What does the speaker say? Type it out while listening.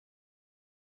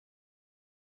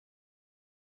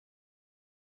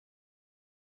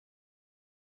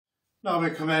Now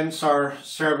we commence our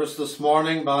service this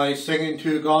morning by singing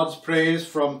to God's praise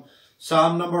from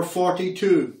Psalm number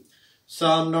 42.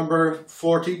 Psalm number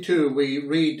 42 we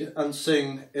read and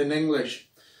sing in English.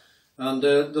 And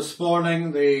this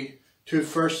morning the two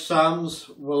first psalms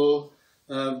will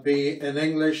be in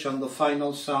English and the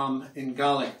final psalm in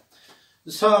Gaelic.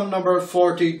 Psalm number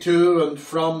 42, and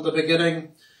from the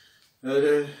beginning,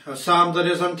 a psalm that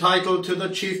is entitled to the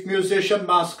chief musician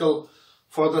Maskell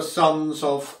for the sons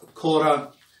of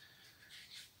Korah.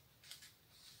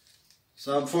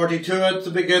 Psalm 42 at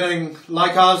the beginning.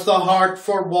 Like as the hart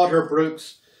for water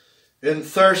brooks, in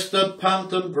thirst that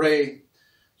pant and bray,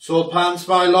 so pants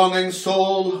my longing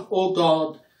soul, O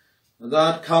God,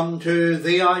 that come to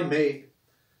thee I may.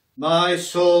 My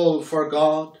soul for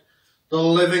God, the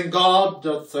living God,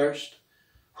 doth thirst.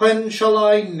 When shall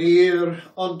I near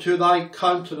unto thy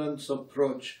countenance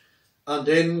approach, and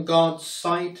in God's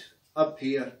sight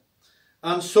appear?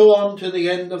 And so on to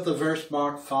the end of the verse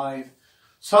mark 5.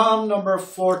 Psalm number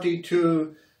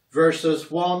 42, verses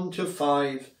 1 to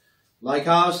 5. Like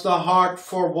as the hart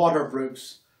for water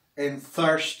brooks, in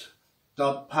thirst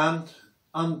doth pant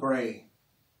and bray.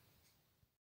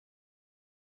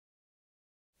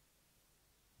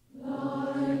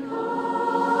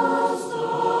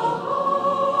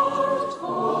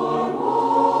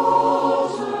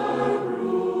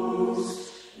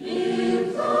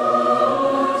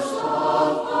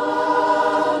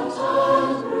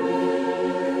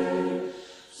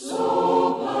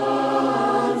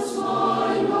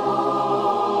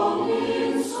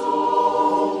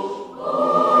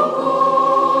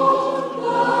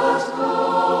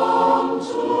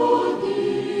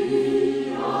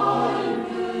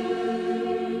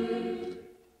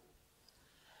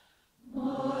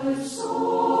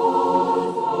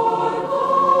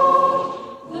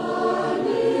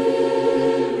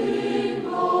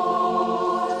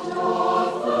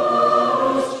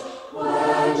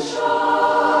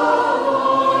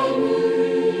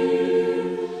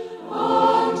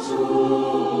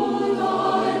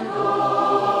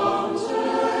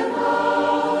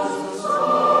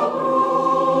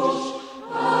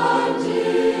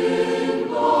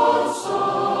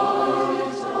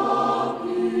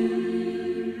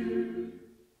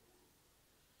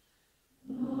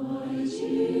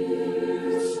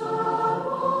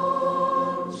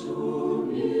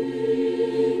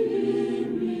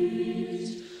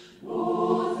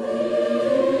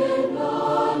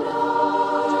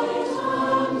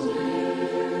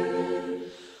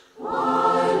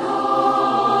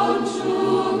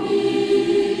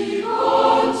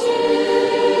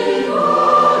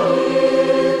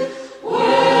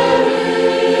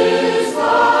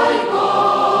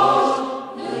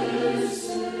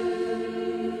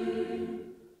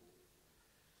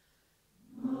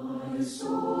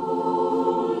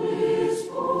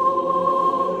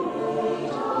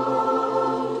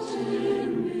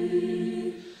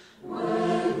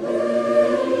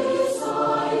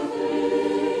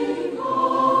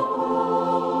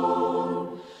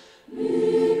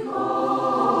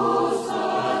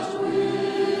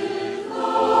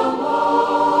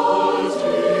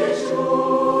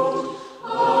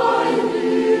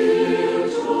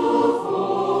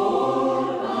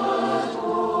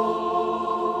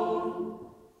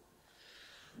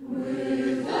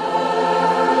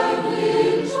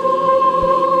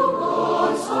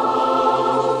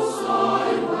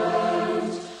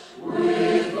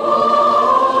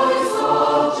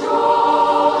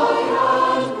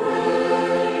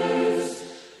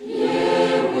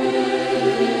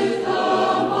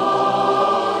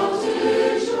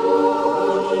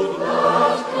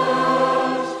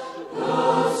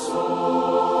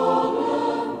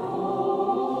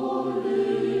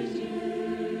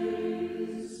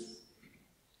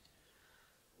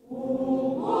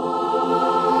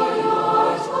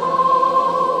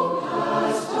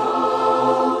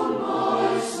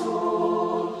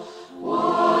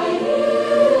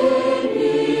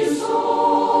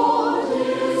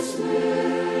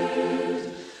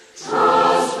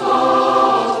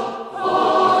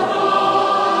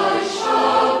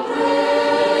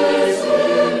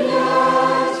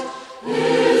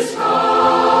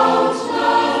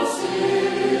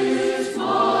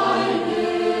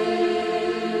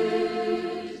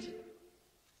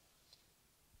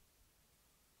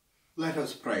 Let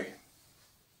us pray.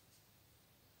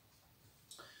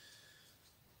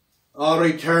 Our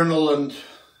eternal and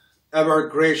ever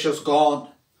gracious God,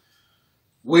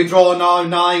 we draw now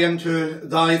nigh into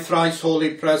thy thrice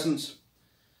holy presence,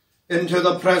 into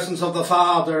the presence of the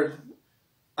Father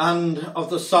and of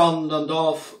the Son and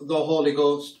of the Holy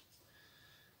Ghost.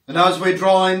 And as we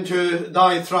draw into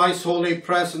thy thrice holy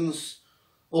presence,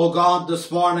 O God,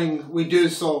 this morning we do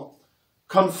so,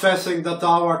 confessing that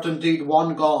thou art indeed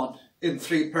one God in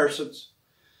three persons.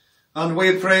 And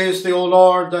we praise thee, O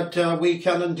Lord, that we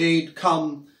can indeed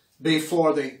come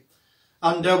before thee.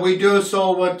 And we do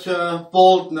so with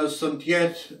boldness and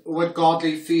yet with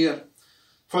godly fear.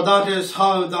 For that is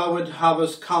how thou would have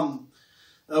us come.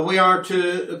 We are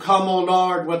to come, O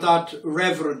Lord, with that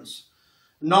reverence,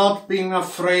 not being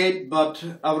afraid, but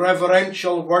a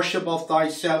reverential worship of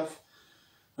thyself.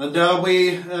 And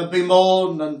we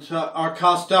bemoan and are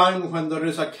cast down when there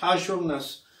is a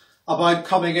casualness about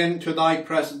coming into thy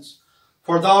presence.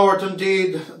 For thou art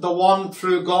indeed the one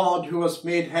true God who has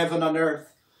made heaven and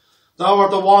earth. Thou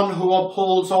art the one who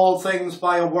upholds all things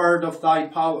by a word of thy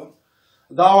power.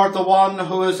 Thou art the one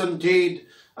who is indeed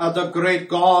the great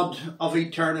God of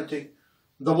eternity.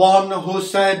 The one who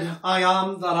said, I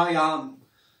am that I am.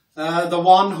 The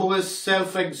one who is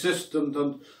self-existent,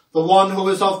 and the one who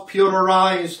is of purer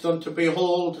eyes than to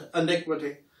behold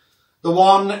iniquity. The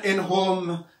one in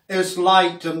whom is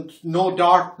light and no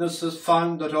darkness is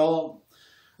found at all.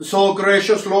 So,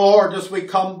 gracious Lord, as we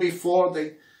come before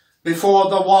thee, before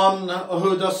the one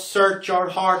who does search our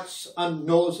hearts and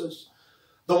knows us,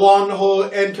 the one who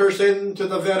enters into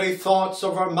the very thoughts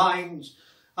of our minds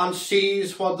and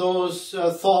sees what those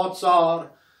thoughts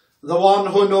are, the one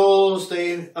who knows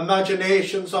the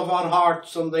imaginations of our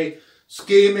hearts and the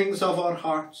schemings of our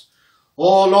hearts.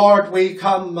 O Lord, we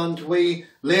come and we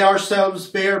lay ourselves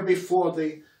bare before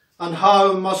thee. And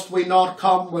how must we not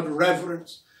come with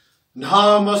reverence? And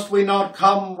how must we not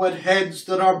come with heads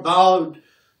that are bowed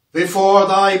before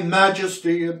thy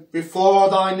majesty and before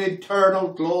thine eternal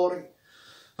glory?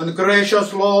 And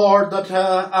gracious Lord, that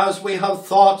as we have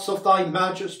thoughts of thy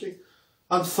majesty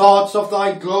and thoughts of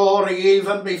thy glory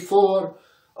even before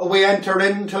we enter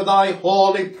into thy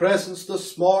holy presence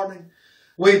this morning,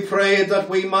 we pray that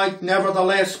we might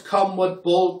nevertheless come with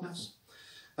boldness.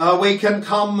 We can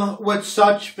come with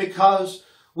such because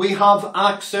we have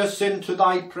access into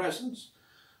thy presence.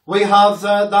 We have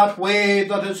that way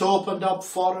that is opened up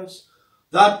for us,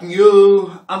 that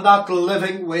new and that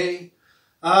living way,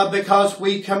 because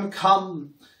we can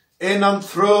come in and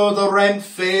through the rent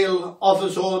veil of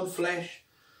his own flesh.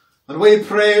 And we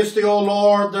praise thee, O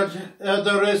Lord, that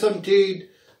there is indeed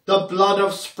the blood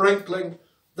of sprinkling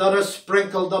that is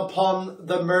sprinkled upon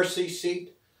the mercy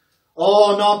seat.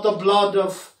 Oh, not the blood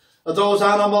of those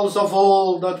animals of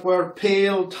old that were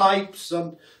pale types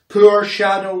and poor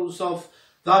shadows of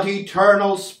that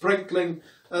eternal sprinkling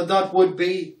that would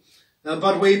be.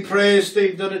 But we praise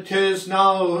thee that it is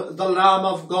now the Lamb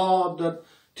of God that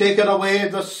taketh away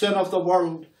the sin of the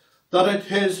world, that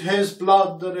it is his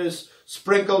blood that is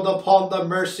sprinkled upon the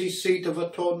mercy seat of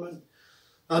atonement.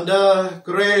 And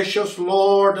gracious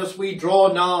Lord, as we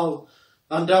draw now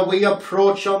and we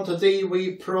approach unto thee,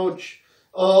 we approach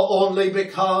only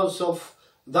because of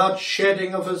that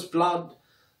shedding of his blood.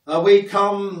 We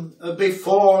come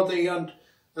before thee and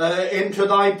into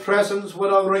thy presence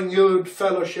with a renewed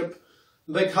fellowship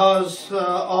because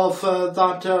of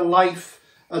that life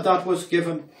that was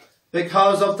given,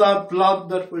 because of that blood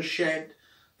that was shed,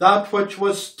 that which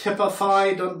was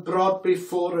typified and brought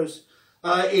before us,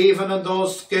 even in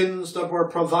those skins that were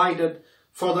provided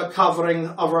for the covering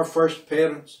of our first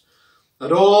parents.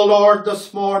 And, O Lord,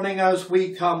 this morning as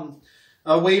we come,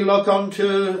 we look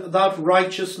unto that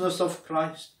righteousness of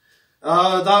Christ,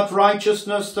 that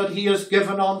righteousness that he has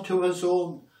given unto his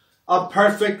own, a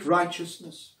perfect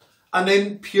righteousness, an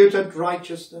imputed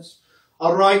righteousness,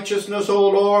 a righteousness, O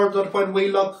Lord, that when we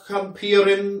look and peer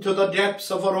into the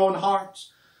depths of our own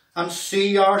hearts and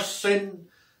see our sin,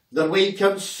 that we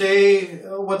can say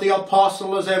with the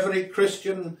apostle, as every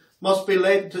Christian must be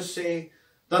led to say,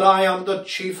 that I am the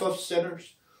chief of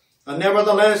sinners. And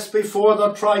nevertheless, before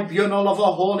the tribunal of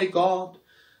a holy God,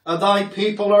 thy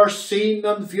people are seen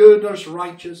and viewed as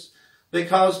righteous,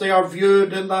 because they are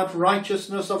viewed in that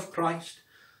righteousness of Christ,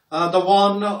 the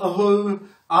one who,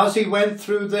 as he went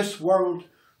through this world,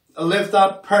 lived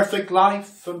that perfect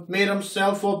life and made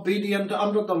himself obedient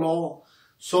under the law,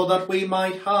 so that we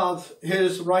might have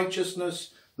his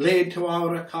righteousness laid to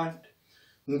our account.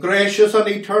 And gracious and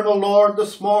eternal Lord,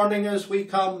 this morning as we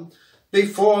come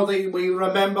before thee, we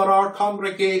remember our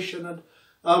congregation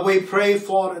and we pray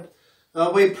for it.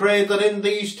 We pray that in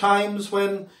these times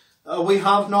when we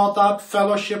have not that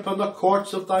fellowship in the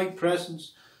courts of thy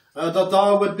presence, that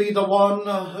thou would be the one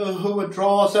who would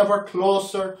draw us ever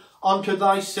closer unto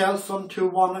thyself and to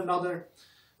one another.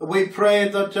 We pray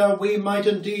that we might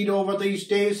indeed over these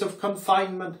days of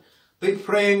confinement be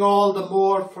praying all the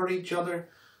more for each other,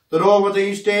 that over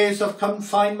these days of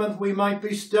confinement we might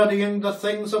be studying the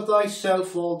things of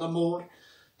thyself all the more,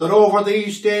 that over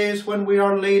these days when we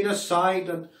are laid aside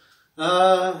and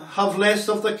have less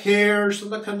of the cares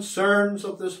and the concerns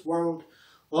of this world,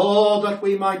 oh, that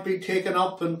we might be taken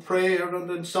up in prayer and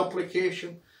in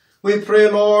supplication. We pray,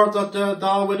 Lord, that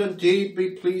thou would indeed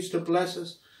be pleased to bless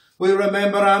us. We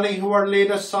remember any who are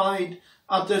laid aside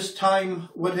at this time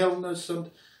with illness,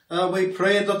 and we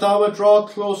pray that thou would draw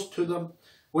close to them.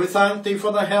 We thank thee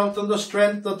for the health and the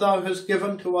strength that thou hast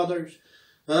given to others.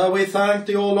 We thank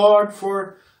thee, O Lord,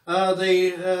 for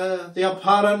the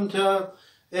apparent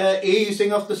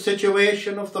easing of the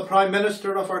situation of the Prime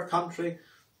Minister of our country.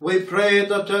 We pray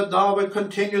that thou would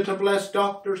continue to bless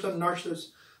doctors and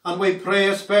nurses, and we pray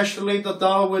especially that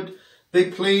thou would be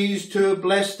pleased to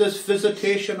bless this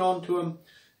visitation unto him,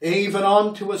 even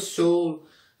unto his soul,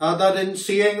 that in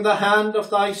seeing the hand of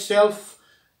thyself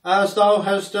as thou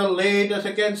hast laid it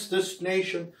against this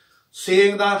nation,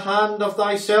 seeing the hand of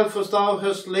thyself as thou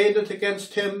hast laid it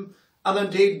against him, and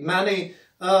indeed many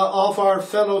of our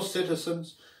fellow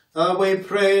citizens, we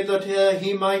pray that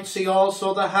he might see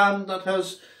also the hand that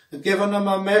has given him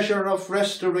a measure of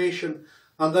restoration,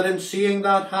 and that in seeing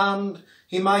that hand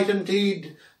he might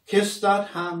indeed kiss that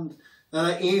hand,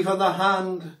 even the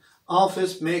hand of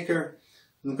his Maker.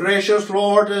 And gracious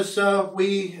Lord, as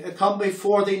we come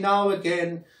before thee now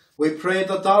again, we pray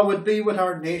that thou would be with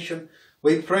our nation.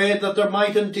 We pray that there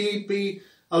might indeed be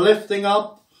a lifting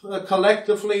up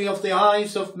collectively of the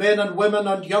eyes of men and women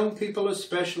and young people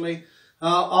especially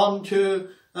unto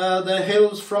the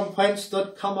hills from whence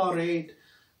that come our aid.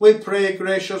 We pray,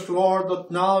 gracious Lord, that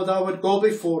now thou would go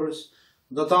before us,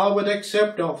 that thou would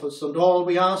accept of us, and all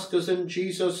we ask is in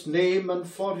Jesus' name and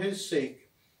for his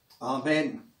sake.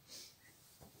 Amen.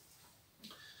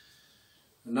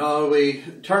 Now we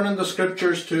turn in the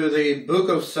scriptures to the book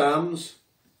of Psalms.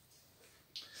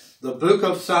 The book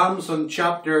of Psalms in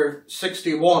chapter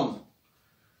 61.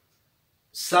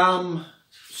 Psalm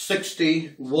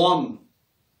 61.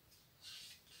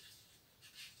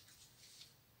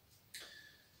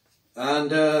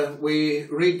 And we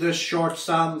read this short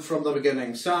psalm from the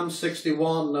beginning. Psalm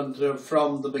 61 and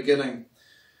from the beginning.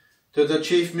 To the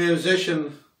chief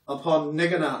musician upon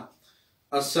Niganah,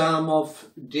 a psalm of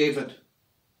David.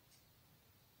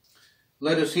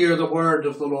 Let us hear the word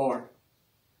of the Lord.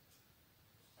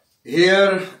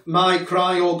 Hear my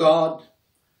cry, O God.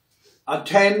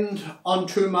 Attend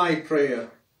unto my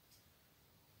prayer.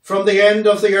 From the end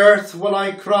of the earth will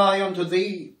I cry unto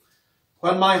thee,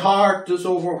 when my heart is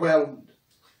overwhelmed.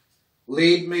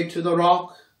 Lead me to the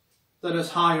rock that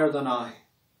is higher than I.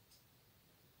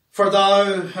 For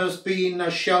thou hast been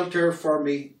a shelter for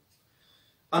me,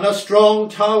 and a strong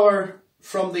tower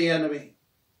from the enemy.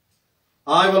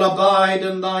 I will abide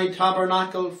in thy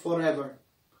tabernacle forever.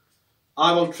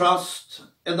 I will trust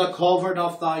in the covert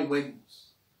of thy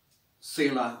wings.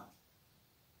 Selah.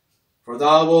 For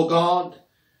thou, O God,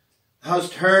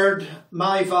 hast heard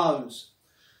my vows.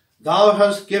 Thou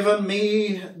hast given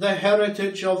me the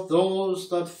heritage of those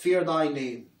that fear thy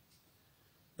name.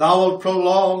 Thou wilt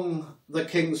prolong the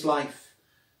king's life,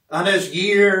 and his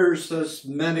years as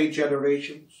many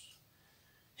generations.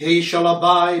 He shall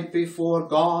abide before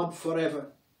God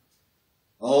forever.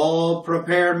 Oh,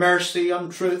 prepare mercy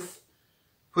and truth,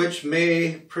 which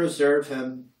may preserve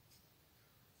him.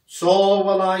 So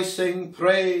will I sing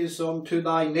praise unto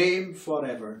thy name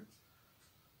forever,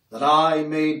 that I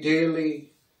may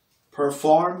daily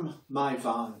perform my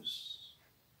vows.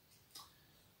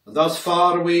 And thus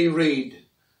far we read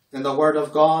in the word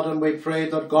of God, and we pray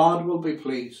that God will be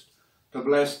pleased to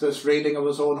bless this reading of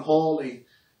his own holy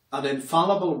and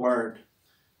infallible word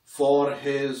for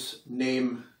his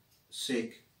name's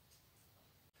sake.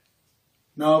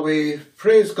 Now we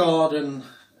praise God in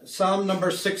Psalm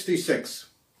number 66.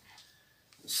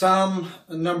 Psalm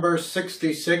number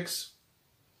 66.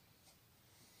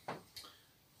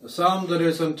 A psalm that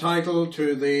is entitled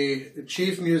to the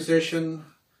chief musician,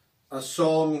 a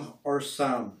song or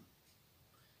psalm.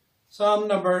 Psalm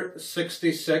number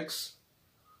 66.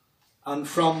 And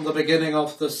from the beginning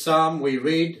of the psalm we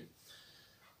read,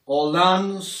 all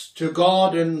lands to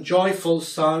God in joyful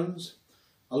sounds,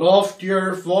 aloft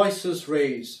your voices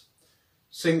raise.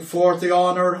 Sing forth the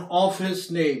honour of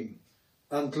his name,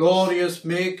 and glorious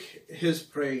make his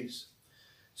praise.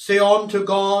 Say unto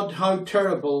God, how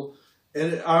terrible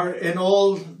in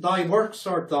all thy works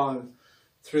art thou.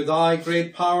 Through thy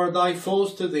great power thy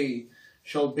foes to thee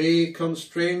shall be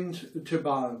constrained to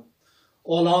bow.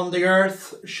 All on the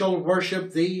earth shall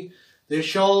worship thee. They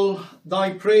shall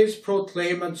thy praise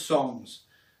proclaim in songs.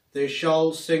 They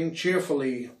shall sing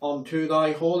cheerfully unto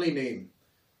thy holy name.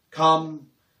 Come,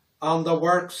 and the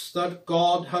works that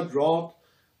God had wrought,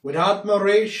 with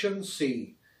admiration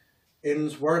see,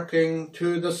 in working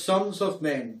to the sons of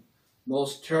men,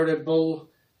 most terrible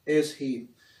is he.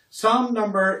 Psalm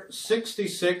number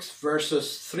 66,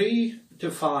 verses 3 to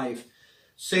 5.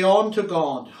 Say unto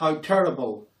God, how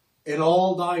terrible in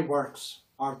all thy works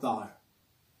art thou.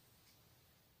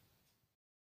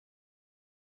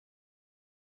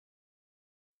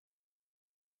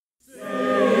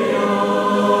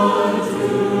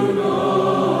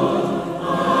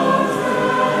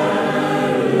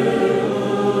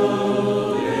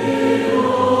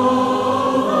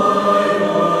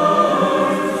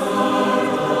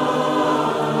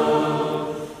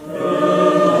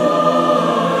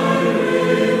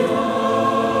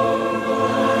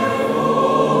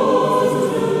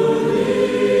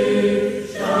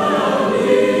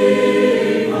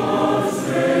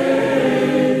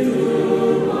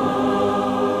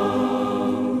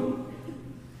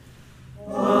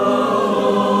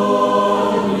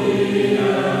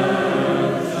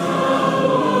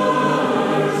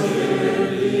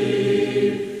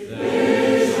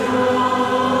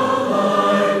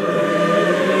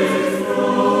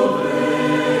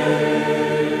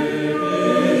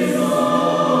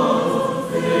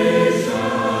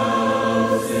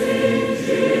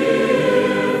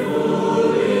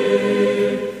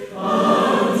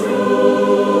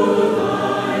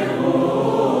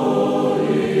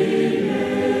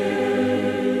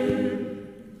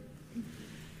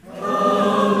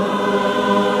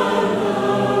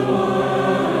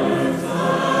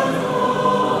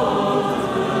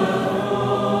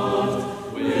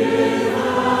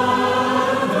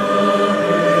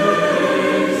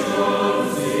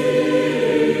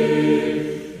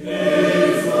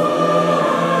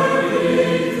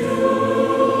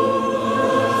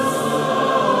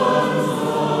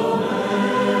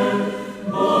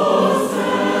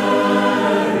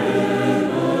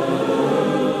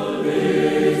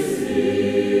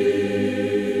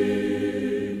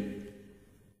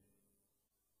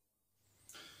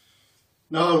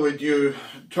 Now would you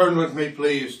turn with me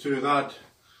please to that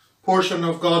portion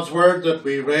of God's Word that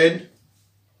we read,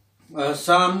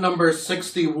 Psalm number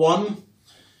 61,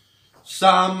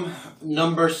 Psalm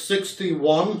number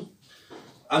 61,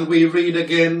 and we read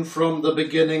again from the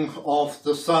beginning of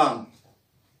the Psalm.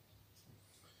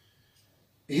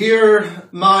 Hear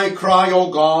my cry, O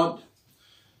God,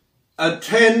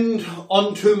 attend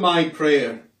unto my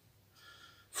prayer.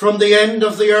 From the end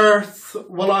of the earth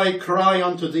will I cry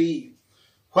unto thee,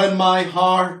 when my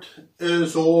heart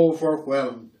is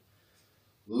overwhelmed.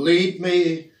 Lead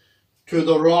me to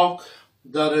the rock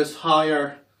that is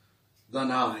higher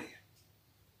than I.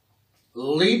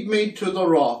 Lead me to the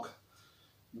rock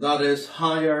that is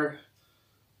higher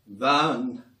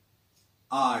than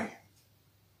I.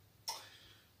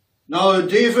 Now,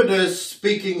 David is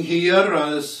speaking here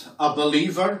as a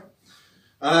believer,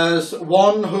 as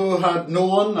one who had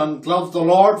known and loved the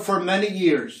Lord for many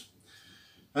years.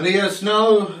 And he is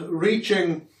now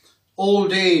reaching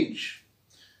old age.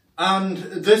 And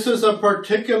this is a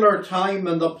particular time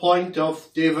in the point of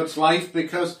David's life,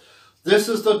 because this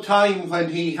is the time when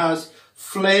he has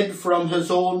fled from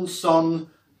his own son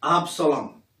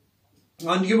Absalom.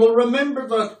 And you will remember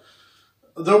that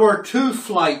there were two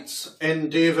flights in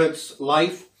David's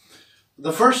life.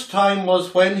 The first time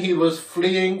was when he was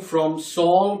fleeing from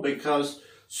Saul, because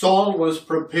Saul was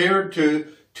prepared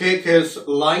to take his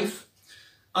life.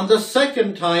 And the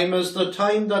second time is the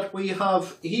time that we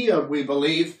have here, we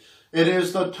believe. It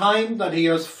is the time that he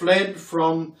has fled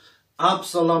from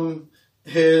Absalom,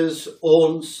 his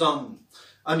own son.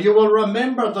 And you will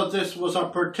remember that this was a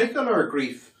particular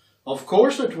grief. Of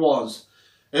course it was.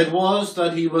 It was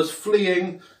that he was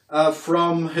fleeing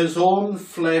from his own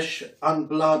flesh and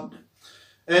blood.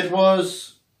 It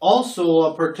was also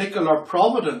a particular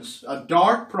providence, a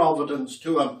dark providence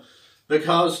to him,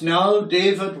 because now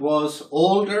David was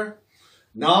older,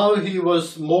 now he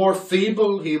was more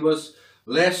feeble, he was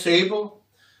less able.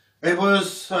 It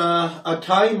was a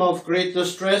time of great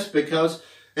distress, because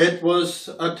it was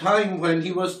a time when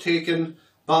he was taken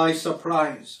by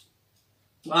surprise.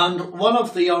 And one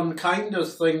of the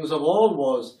unkindest things of all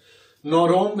was, not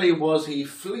only was he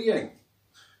fleeing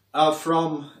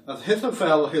from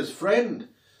Ahithophel, his friend,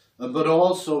 but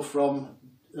also from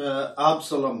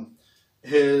Absalom,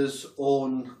 his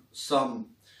own son.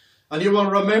 And you will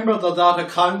remember that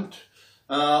account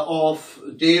of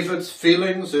David's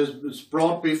feelings is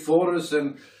brought before us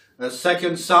in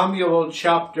 2 Samuel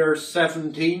chapter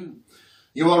 17.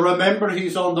 You will remember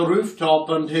he's on the rooftop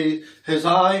and his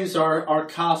eyes are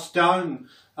cast down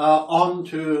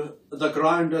onto the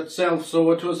ground itself.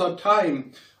 So it was a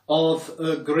time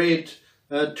of great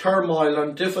turmoil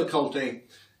and difficulty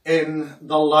in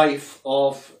the life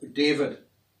of David.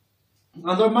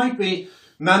 And there might be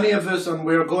many of us, and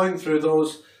we're going through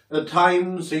those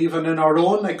times even in our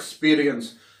own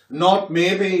experience, not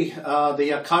maybe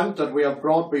the account that we have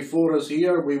brought before us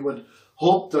here. We would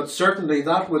hope that certainly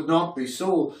that would not be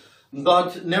so.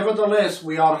 But nevertheless,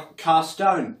 we are cast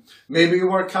down. Maybe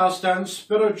we're cast down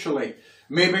spiritually.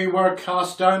 Maybe we're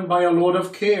cast down by a load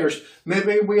of cares.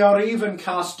 Maybe we are even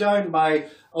cast down by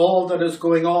all that is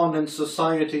going on in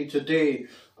society today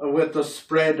with the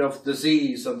spread of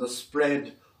disease and the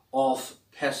spread of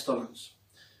pestilence.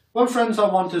 Well, friends, I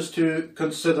want us to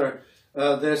consider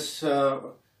this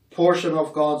portion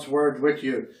of God's Word with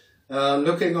you,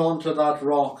 looking onto that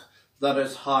rock that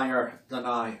is higher than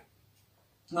I.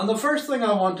 And the first thing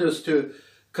I want us to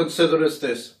consider is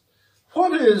this.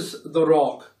 What is the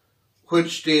rock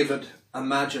which David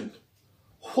imagined?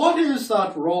 What is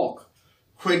that rock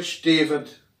which David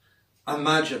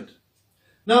imagined?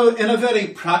 Now, in a very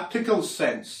practical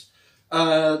sense,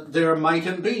 there might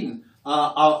have been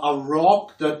a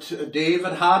rock that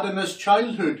David had in his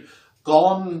childhood,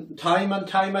 gone time and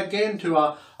time again to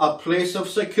a place of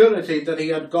security that he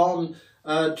had gone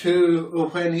to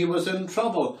when he was in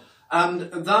trouble.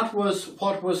 And that was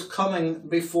what was coming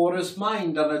before his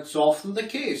mind. And it's often the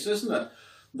case, isn't it?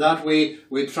 That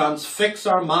we transfix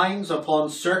our minds upon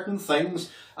certain things,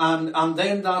 and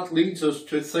then that leads us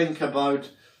to think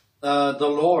about the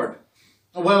Lord.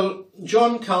 Well,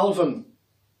 John Calvin,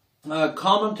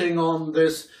 commenting on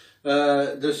this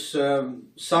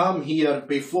psalm here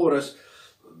before us,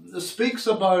 speaks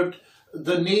about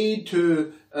the need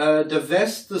to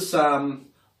divest the psalm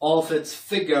of its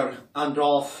figure and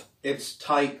of its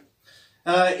type.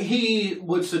 He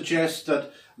would suggest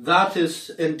that is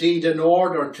indeed in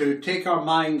order to take our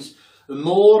minds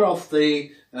more of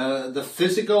the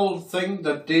physical thing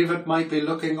that David might be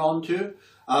looking onto,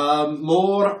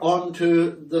 more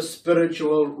onto the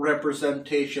spiritual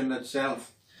representation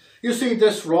itself. You see,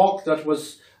 this rock that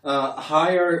was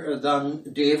higher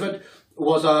than David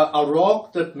was a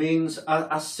rock that means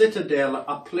a citadel,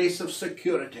 a place of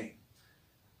security.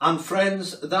 And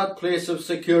friends, that place of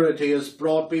security is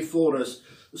brought before us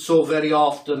so very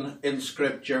often in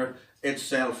Scripture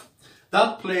itself.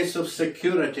 That place of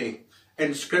security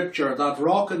in Scripture, that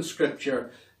rock in Scripture,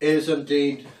 is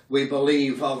indeed, we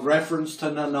believe, of reference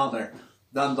to none other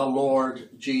than the Lord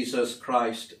Jesus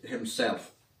Christ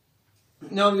himself.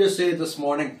 Now you say this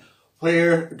morning,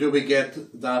 where do we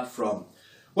get that from?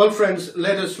 Well, friends,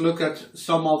 let us look at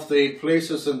some of the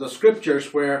places in the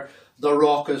Scriptures where the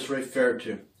rock is referred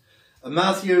to.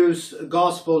 Matthew's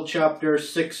Gospel, chapter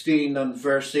 16 and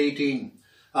verse 18.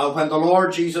 When the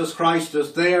Lord Jesus Christ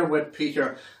is there with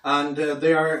Peter, and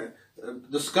they are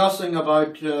discussing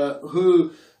about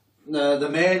who the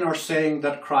men are saying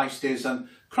that Christ is. And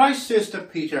Christ says to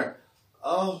Peter,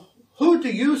 who do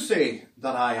you say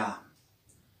that I am?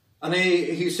 And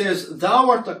he says, thou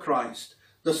art the Christ,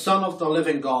 the Son of the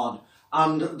living God.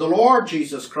 And the Lord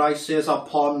Jesus Christ says,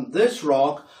 upon this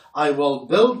rock I will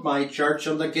build my church,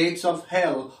 and the gates of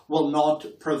hell will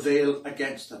not prevail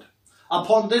against it.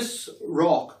 Upon this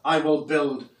rock I will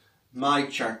build my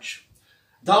church.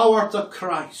 Thou art the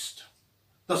Christ,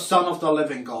 the Son of the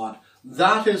living God.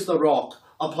 That is the rock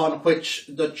upon which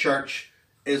the church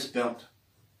is built.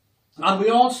 And we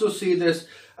also see this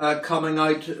coming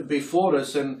out before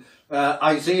us in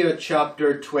Isaiah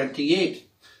chapter 28.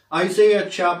 Isaiah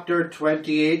chapter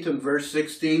 28 and verse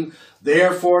 16,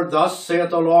 therefore thus saith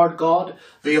the Lord God,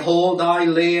 behold, I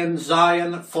lay in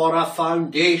Zion for a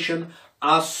foundation,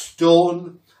 a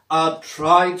stone, a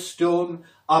tried stone,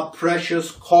 a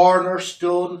precious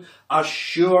cornerstone, a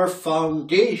sure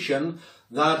foundation,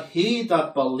 that he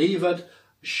that believeth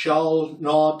shall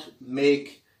not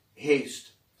make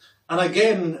haste. And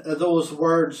again, those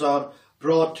words are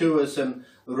brought to us in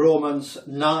Romans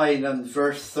 9 and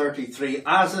verse 33.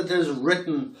 As it is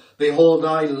written, behold,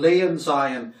 I lay in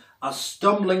Zion a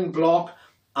stumbling block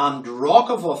and rock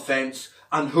of offence,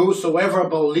 and whosoever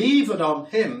believeth on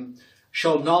him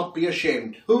shall not be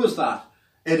ashamed. Who is that?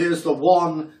 It is the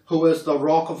one who is the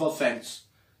rock of offence.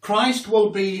 Christ will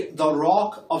be the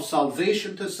rock of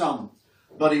salvation to some,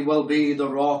 but he will be the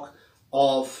rock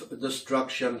of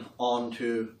destruction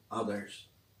unto others.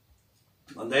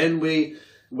 And then we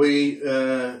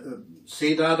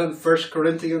see that in 1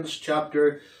 Corinthians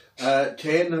chapter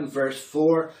 10 and verse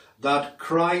 4, that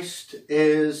Christ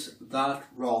is that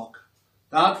rock.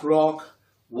 That rock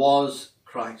was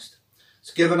Christ.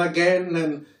 It's given again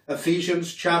in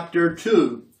Ephesians chapter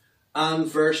 2 and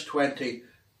verse 20.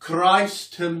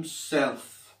 Christ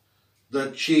himself,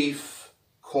 the chief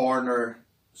cornerstone.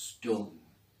 stone.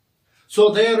 So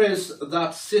there is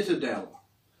that citadel,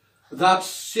 that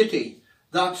city,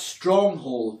 that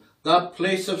stronghold, that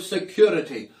place of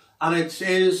security, and it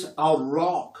is a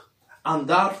rock, and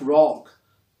that rock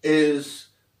is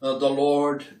the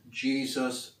Lord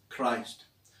Jesus Christ.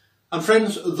 And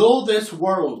friends, though this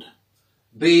world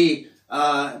be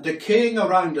decaying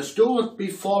around us, though it be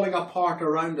falling apart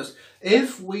around us,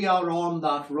 if we are on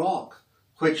that rock,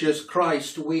 which is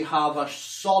Christ, we have a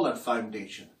solid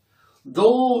foundation.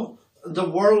 Though the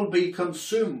world be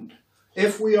consumed,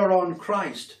 if we are on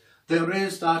Christ, there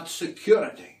is that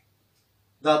security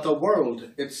that the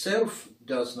world itself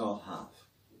does not have.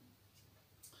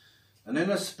 And in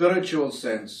a spiritual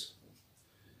sense,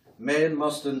 men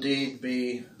must indeed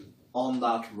be on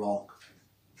that rock.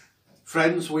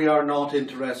 Friends, we are not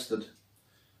interested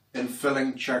in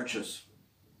filling churches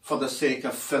for the sake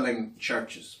of filling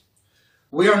churches.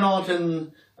 We are not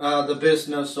in the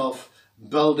business of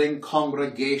building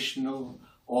congregational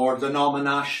or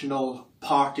denominational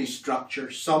party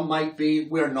structures. Some might be.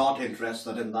 We're not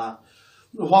interested in that.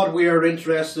 What we are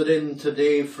interested in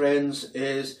today, friends,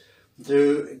 is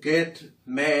to get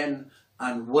men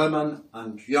and women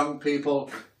and young people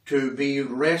to be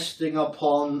resting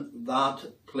upon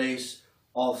that place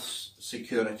of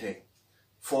security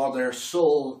for their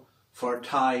soul, for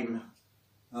time,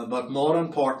 but more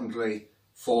importantly,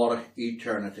 for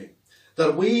eternity.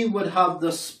 That we would have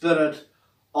the spirit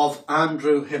of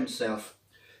Andrew himself.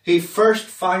 He first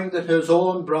founded his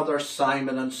own brother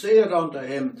Simon and said unto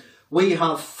him, We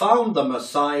have found the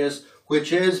Messiah,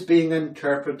 which is being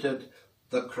interpreted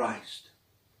the Christ.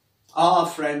 Ah,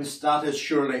 friends, that is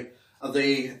surely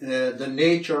the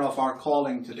nature of our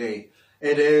calling today.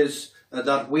 It is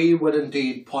that we would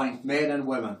indeed point men and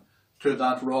women to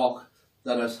that rock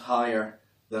that is higher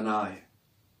than I.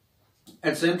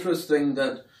 It's interesting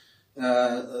that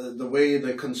the way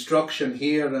the construction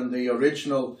here in the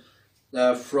original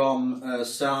from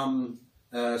Psalm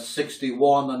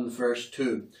 61 and verse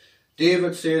 2,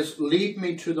 David says, Lead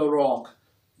me to the rock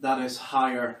that is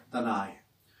higher than I.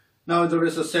 Now there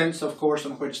is a sense, of course,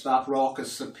 in which that rock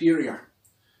is superior.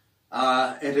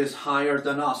 It is higher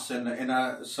than us in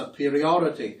a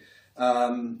superiority.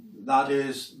 That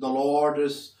is, the Lord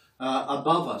is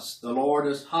above us. The Lord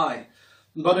is high.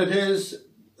 But it is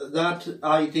that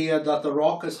idea that the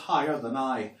rock is higher than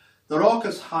I. The rock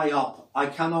is high up. I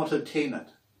cannot attain it.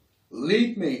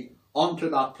 Lead me onto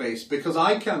that place, because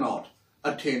I cannot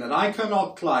attain it. I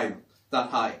cannot climb that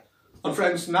high. And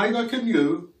friends, neither can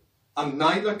you, and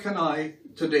neither can I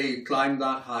today climb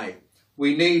that high.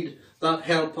 We need that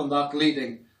help and that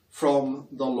leading from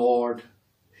the Lord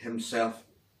himself.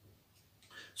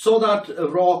 So that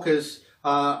rock is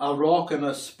a rock in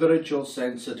a spiritual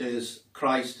sense. It is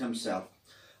Christ himself.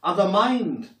 And the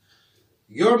mind,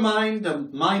 your mind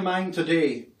and my mind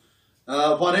today,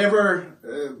 whatever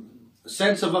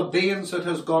sense of abeyance it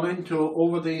has gone into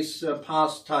over these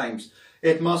past times,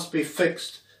 it must be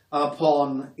fixed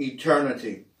upon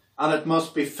eternity. And it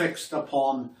must be fixed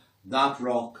upon that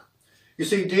rock. You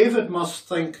see, David must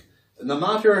think, no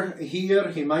matter here,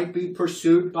 he might be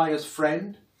pursued by his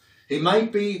friend. He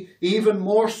might be even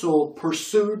more so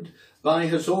pursued by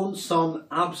his own son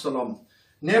Absalom.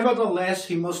 Nevertheless,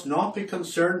 he must not be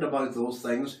concerned about those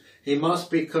things. He must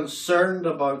be concerned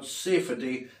about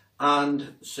safety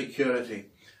and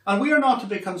security. And we are not to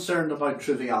be concerned about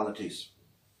trivialities.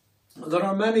 There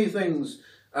are many things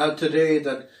today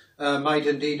that might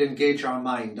indeed engage our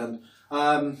mind,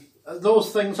 and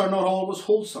those things are not always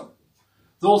wholesome.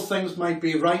 Those things might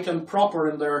be right and proper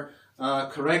in their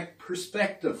correct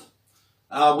perspective.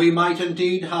 We might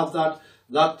indeed have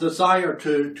that desire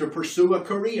to pursue a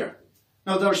career.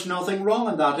 Now, there's nothing wrong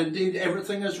in that. Indeed,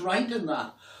 everything is right in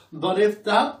that. But if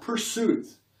that pursuit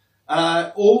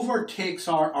overtakes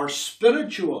our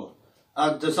spiritual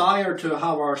desire to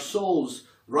have our souls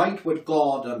right with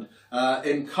God and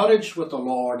encouraged with the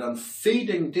Lord and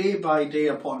feeding day by day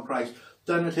upon Christ,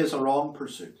 then it is a wrong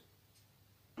pursuit.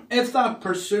 If that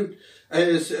pursuit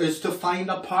is to find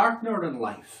a partner in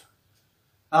life,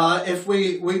 if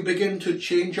we begin to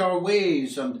change our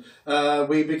ways and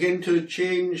we begin to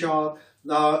change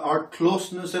our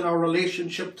closeness in our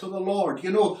relationship to the Lord.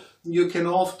 You know, you can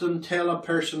often tell a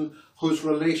person whose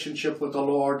relationship with the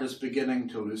Lord is beginning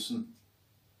to loosen.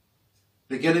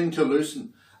 Beginning to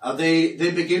loosen. They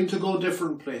begin to go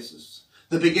different places.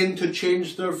 They begin to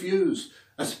change their views,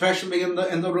 especially in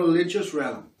the religious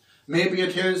realm. Maybe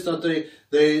it is that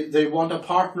they want a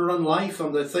partner in life,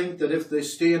 and they think that if they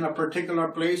stay in a particular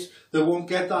place, they won't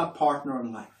get that partner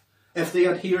in life. If they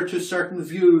adhere to certain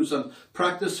views and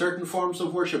practice certain forms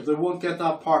of worship, they won't get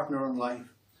that partner in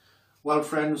life. Well,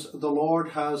 friends, the Lord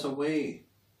has a way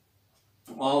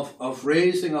of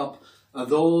raising up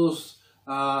those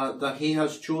that he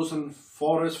has chosen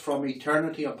for us from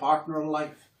eternity, a partner in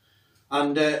life.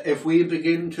 And if we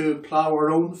begin to plough our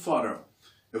own furrow,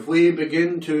 if we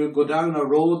begin to go down a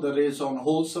road that is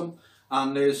unwholesome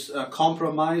and is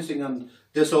compromising and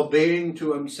disobeying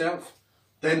to himself,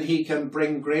 then he can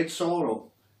bring great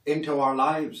sorrow into our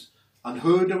lives. And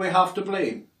who do we have to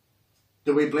blame?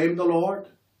 Do we blame the Lord?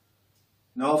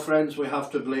 No, friends, we have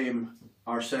to blame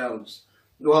ourselves.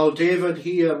 Well, David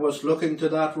here was looking to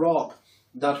that rock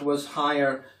that was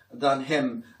higher than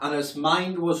him, and his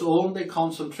mind was only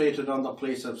concentrated on the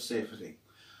place of safety.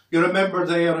 You remember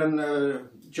there in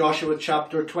Joshua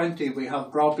chapter 20, we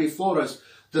have brought before us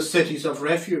the cities of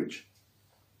refuge.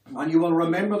 And you will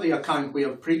remember the account, we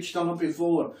have preached on it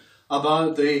before,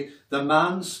 about the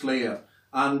manslayer.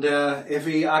 And if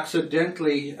he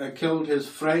accidentally killed his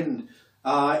friend,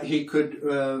 he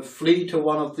could flee to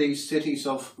one of these cities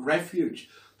of refuge,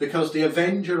 because the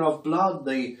avenger of blood,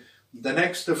 the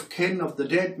next of kin of the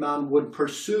dead man, would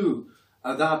pursue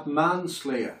that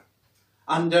manslayer.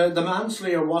 And the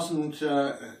manslayer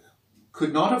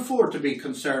could not afford to be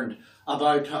concerned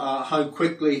about how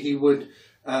quickly he would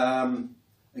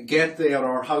get there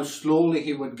or how slowly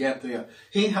he would get there.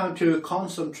 He had to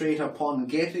concentrate upon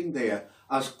getting there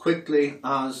as quickly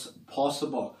as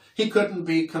possible. He couldn't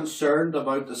be concerned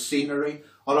about the scenery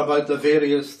or about the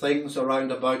various things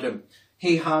around about him.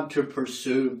 He had to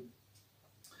pursue.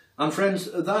 And friends,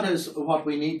 that is what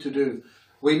we need to do.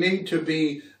 We need to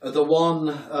be the one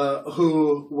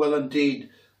who will indeed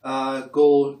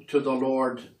go to the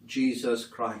Lord Jesus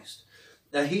Christ.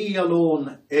 He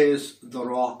alone is the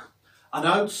rock. And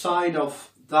outside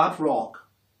of that rock,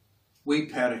 we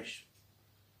perish.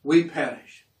 We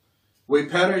perish. We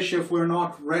perish if we're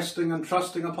not resting and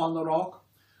trusting upon the rock.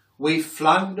 We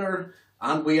flounder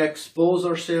and we expose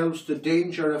ourselves to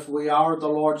danger if we are the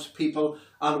Lord's people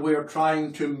and we're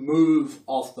trying to move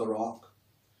off the rock.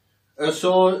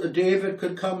 So David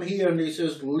could come here and he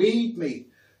says, lead me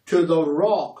to the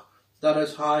rock that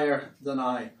is higher than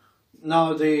I.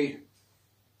 Now the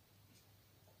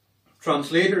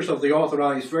translators of the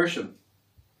Authorized Version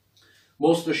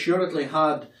most assuredly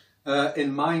had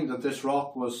in mind that this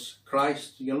rock was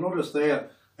Christ. You'll notice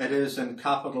there it is in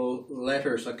capital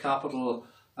letters, a capital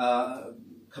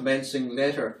commencing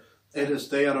letter. It is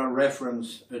there a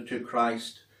reference to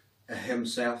Christ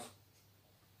himself.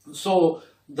 So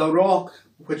the rock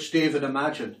which David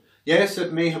imagined, yes,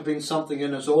 it may have been something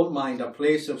in his own mind, a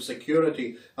place of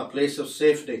security, a place of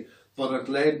safety, but it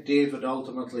led David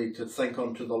ultimately to think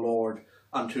unto the Lord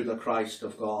and to the Christ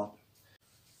of God.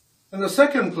 In the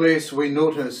second place, we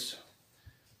notice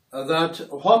that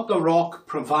what the rock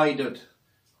provided,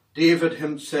 David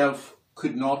himself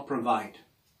could not provide.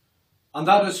 And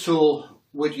that is so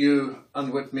with you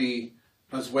and with me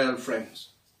as well,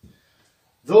 friends.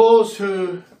 Those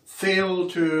who fail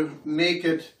to make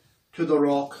it to the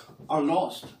rock are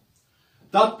lost.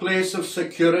 That place of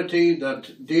security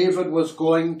that David was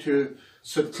going to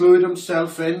seclude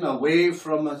himself in, away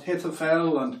from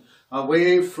Ahithophel and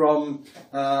away from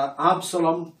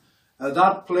Absalom,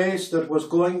 that place that was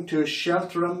going to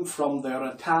shelter him from their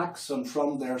attacks and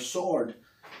from their sword,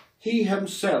 he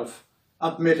himself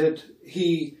admitted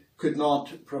he could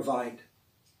not provide.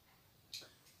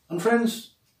 And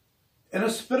friends, in a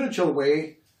spiritual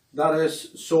way, that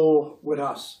is so with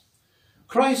us.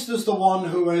 Christ is the one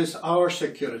who is our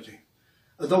security,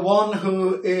 the one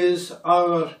who is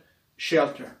our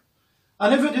shelter.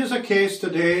 And if it is a case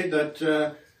today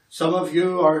that some of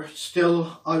you are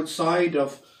still outside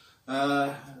of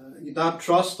that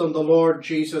trust in the Lord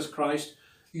Jesus Christ,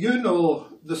 you know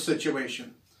the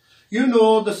situation. You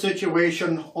know the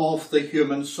situation of the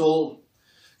human soul.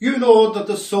 You know that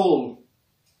the soul,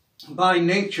 by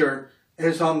nature,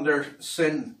 is under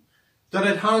sin, that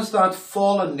it has that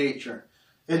fallen nature.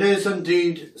 It is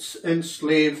indeed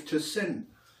enslaved to sin.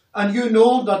 And you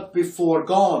know that before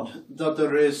God that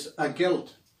there is a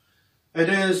guilt. It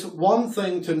is one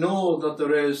thing to know that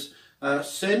there is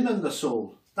sin in the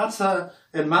soul. That's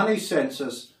in many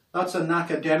senses, that's an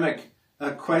academic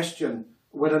question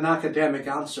with an academic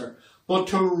answer. But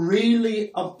to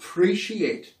really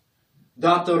appreciate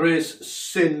that there is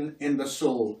sin in the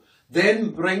soul then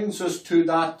brings us to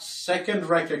that second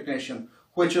recognition,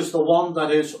 which is the one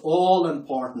that is all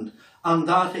important. And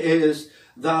that is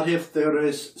that if there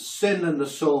is sin in the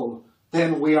soul,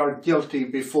 then we are guilty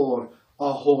before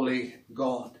a holy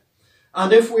God.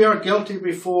 And if we are guilty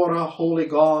before a holy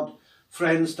God,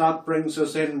 friends, that brings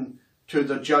us in to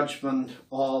the judgment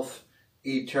of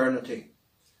eternity.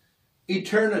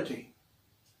 Eternity.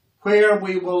 where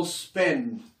we will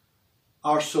spend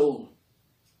our soul.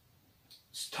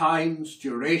 Its times,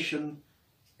 duration,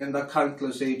 in the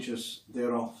countless ages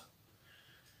thereof.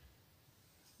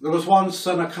 There was once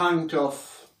an account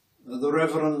of the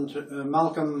Reverend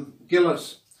Malcolm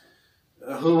Gillis,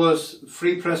 who was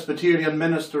Free Presbyterian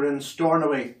minister in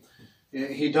Stornoway.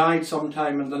 He died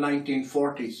sometime in the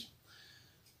 1940s.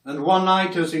 And one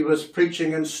night as he was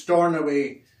preaching in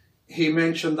Stornoway, he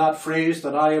mentioned that phrase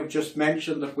that I have just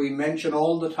mentioned, that we mention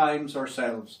all the times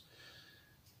ourselves: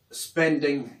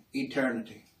 spending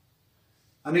eternity.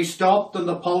 And he stopped in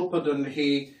the pulpit and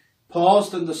he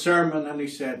paused in the sermon and he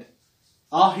said,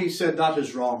 he said, that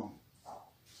is wrong.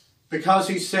 Because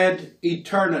he said,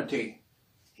 eternity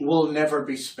will never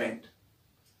be spent.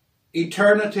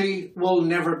 Eternity will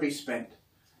never be spent.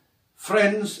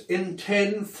 Friends, in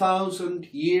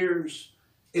 10,000 years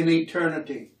in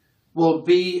eternity will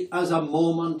be as a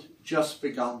moment just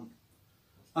begun.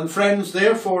 And friends,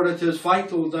 therefore it is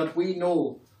vital that we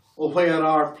know where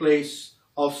our place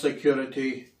of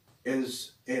security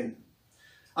is in.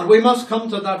 And we must come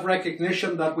to that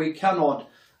recognition that we cannot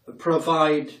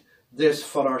provide this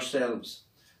for ourselves.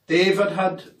 David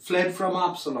had fled from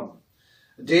Absalom.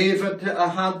 David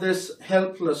had this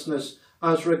helplessness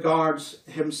as regards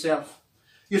himself.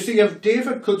 You see, if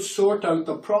David could sort out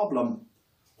the problem,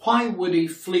 why would he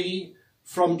flee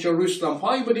from Jerusalem?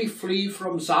 Why would he flee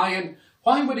from Zion?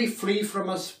 Why would he flee from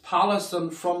his palace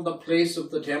and from the place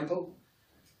of the temple?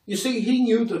 You see, he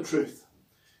knew the truth.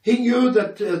 He knew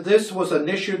that this was an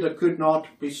issue that could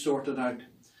not be sorted out.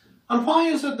 And why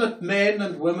is it that men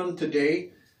and women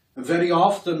today very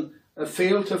often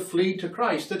fail to flee to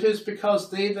Christ? It is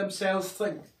because they themselves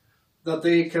think that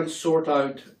they can sort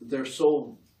out their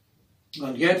soul.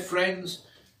 And yet, friends,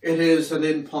 it is an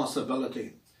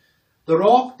impossibility. The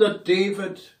rock that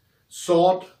David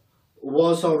sought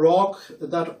was a rock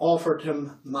that offered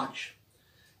him much.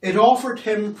 It offered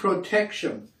him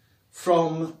protection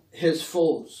from his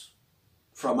foes,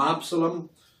 from Absalom,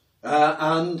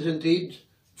 and indeed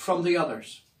from the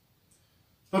others.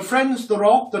 But friends, the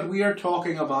rock that we are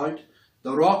talking about,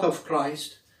 the rock of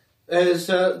Christ, is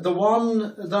the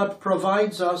one that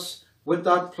provides us with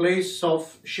that place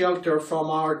of shelter from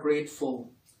our great foe.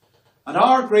 And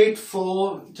our great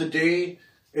foe today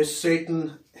is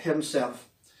Satan himself.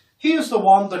 He is the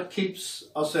one that keeps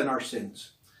us in our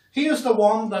sins. He is the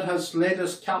one that has led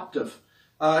us captive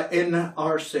in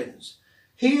our sins.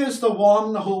 He is the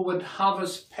one who would have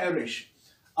us perish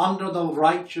under the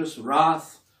righteous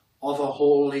wrath of a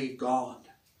holy God.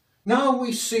 Now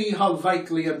we see how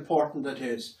vitally important it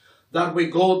is that we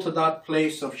go to that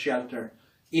place of shelter,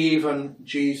 even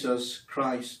Jesus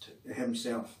Christ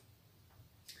himself.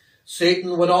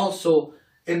 Satan would also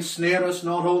ensnare us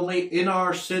not only in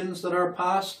our sins that are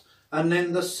past and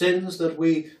in the sins that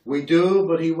we do,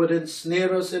 but he would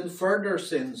ensnare us in further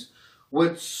sins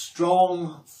with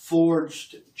strong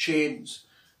forged chains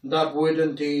that would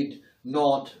indeed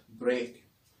not break.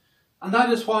 And that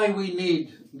is why we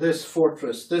need this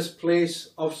fortress, this place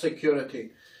of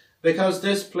security, because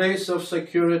this place of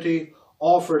security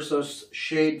offers us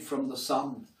shade from the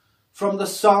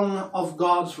sun of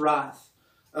God's wrath,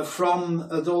 from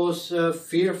those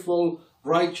fearful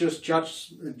righteous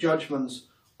judgments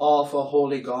of a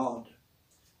holy God.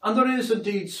 And there is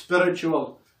indeed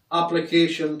spiritual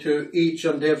application to each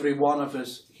and every one of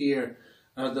us here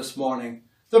this morning.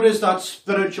 There is that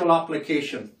spiritual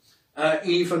application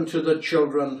even to the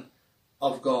children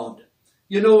of God.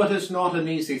 You know, it is not an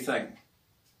easy thing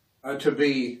to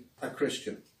be a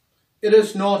Christian. It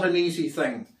is not an easy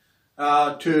thing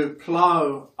to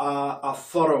plough a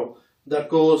furrow that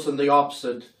goes in the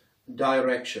opposite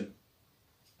direction.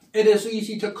 It is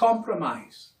easy to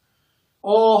compromise.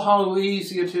 Oh, how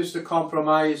easy it is to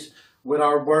compromise with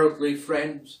our worldly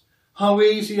friends. How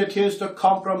easy it is to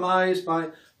compromise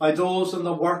by those in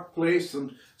the workplace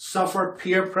and suffer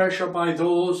peer pressure by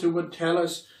those who would tell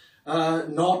us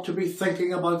not to be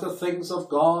thinking about the things of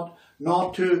God,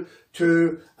 not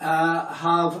to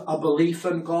have a belief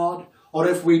in God, or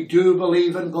if we do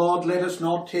believe in God, let us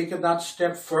not take it that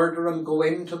step further and go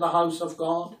into the house of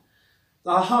God.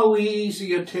 How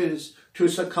easy it is to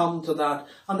succumb to that.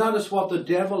 And that is what the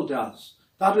devil does.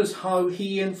 That is how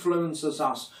he influences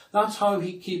us. That's how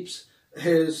he keeps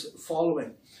his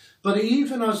following. But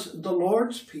even as the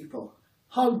Lord's people,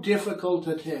 how difficult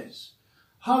it is.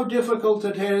 How difficult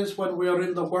it is when we are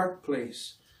in the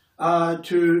workplace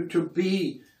to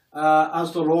be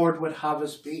as the Lord would have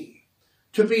us be.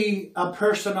 To be a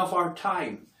person of our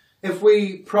time. If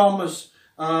we promise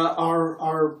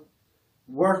our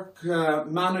work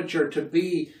manager to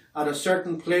be at a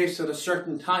certain place at a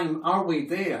certain time, are we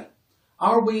there?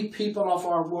 Are we people of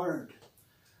our word?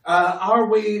 Are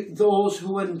we those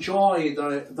who enjoy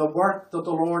the work that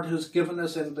the Lord has given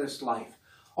us in this life?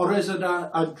 Or is it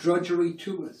a drudgery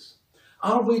to us?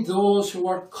 Are we those who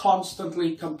are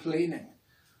constantly complaining?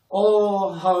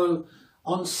 Oh, how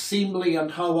unseemly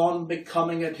and how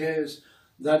unbecoming it is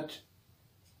that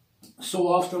so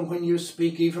often when you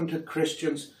speak even to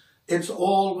Christians, it's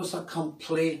always a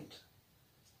complaint.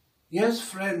 Yes,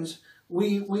 friends,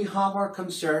 we have our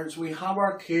concerns, we have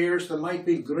our cares that might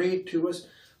be great to us,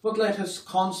 but let us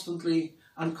constantly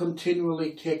and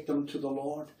continually take them to the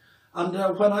Lord. And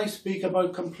when I speak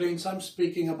about complaints, I'm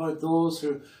speaking about those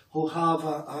who have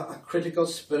a critical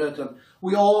spirit, and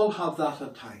we all have that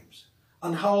at times.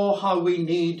 And how we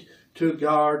need to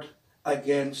guard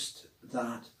against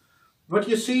that. But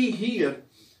you see here,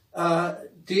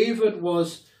 David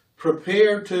was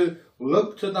prepared to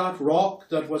look to that rock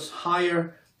that was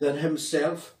higher than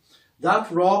himself,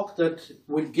 that rock that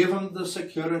would give him the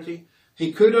security.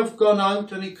 He could have gone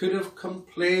out and he could have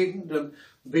complained and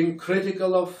been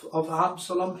critical of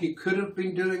Absalom. He could have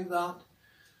been doing that.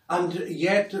 And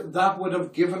yet that would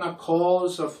have given a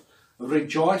cause of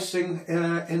rejoicing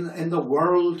in the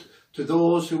world to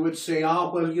those who would say,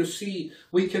 well, you see,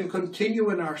 we can continue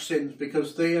in our sins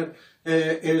because there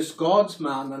is God's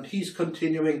man and he's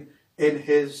continuing in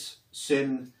his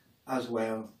sin as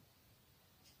well.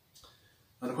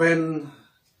 And when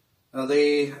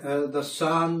the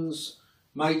sands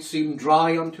might seem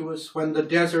dry unto us, when the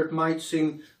desert might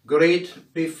seem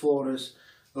great before us,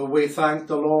 we thank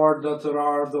the Lord that there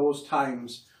are those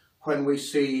times when we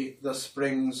see the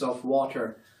springs of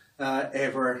water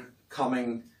ever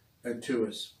coming to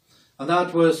us. And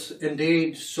that was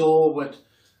indeed so with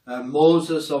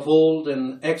Moses of old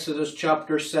in Exodus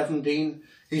chapter 17.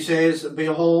 He says,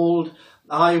 "Behold,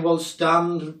 I will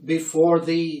stand before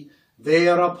thee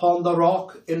there upon the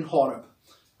rock in Horeb,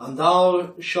 and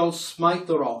thou shalt smite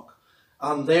the rock,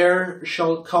 and there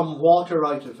shall come water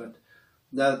out of it,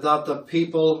 that the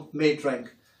people may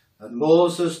drink." And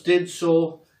Moses did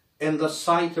so in the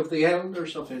sight of the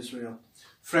elders of Israel.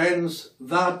 Friends,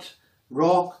 that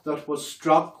rock that was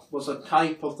struck was a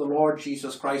type of the Lord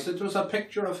Jesus Christ. It was a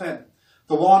picture of him,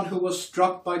 the one who was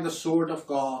struck by the sword of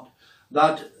God.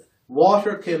 That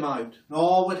water came out.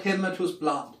 Oh, with him it was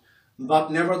blood, but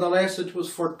nevertheless it was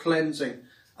for cleansing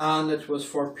and it was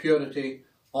for purity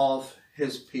of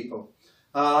his people.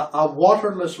 A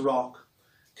waterless rock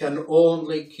can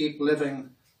only keep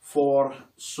living for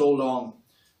so long.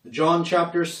 John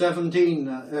chapter 7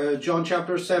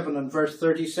 and verse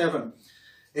 37.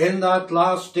 "In that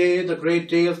last day, the great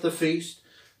day of the feast,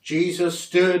 Jesus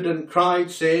stood and cried,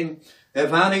 saying,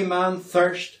 If any man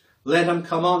thirst, let him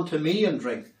come unto me and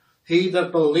drink. He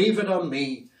that believeth on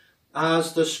me,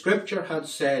 as the scripture had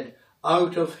said,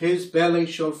 out of his belly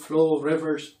shall flow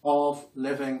rivers of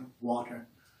living water."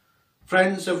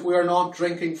 Friends, if we're not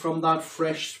drinking from that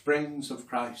fresh springs of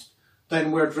Christ,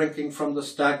 then we're drinking from the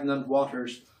stagnant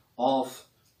waters of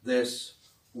this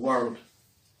world.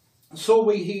 So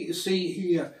we see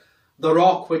here the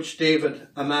rock which David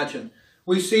imagined.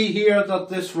 We see here that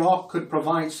this rock could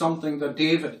provide something that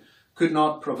David could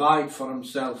not provide for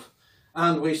himself.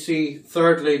 And we see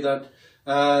thirdly that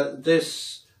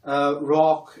this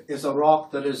rock is a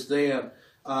rock that is there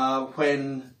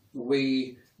when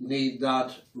we need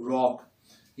that rock.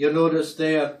 You notice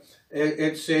there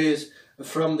it says,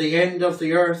 "From the end of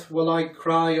the earth will I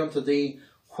cry unto thee,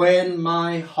 when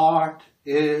my heart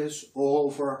is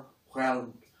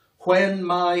overwhelmed." When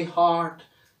my heart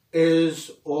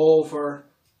is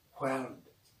overwhelmed.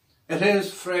 It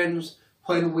is, friends,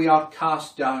 when we are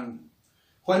cast down,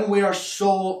 when we are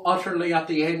so utterly at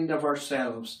the end of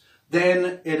ourselves,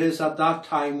 then it is at that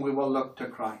time we will look to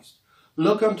Christ.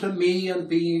 "Look unto me and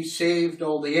be ye saved,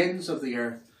 all the ends of the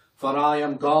earth, for I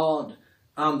am God,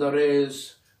 and there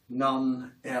is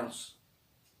none else."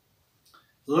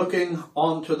 Looking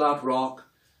onto that rock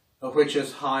which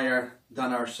is higher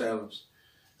than ourselves.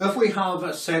 If we have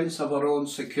a sense of our own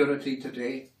security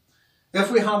today, if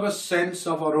we have a sense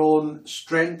of our own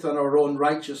strength and our own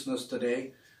righteousness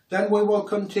today, then we will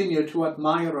continue to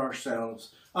admire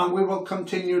ourselves and we will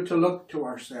continue to look to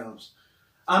ourselves.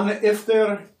 And if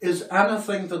there is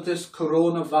anything that this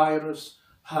coronavirus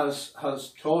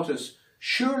has taught us,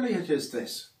 surely it is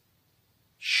this.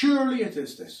 Surely it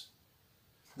is this.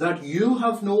 That you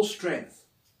have no strength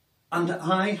and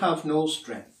I have no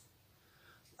strength.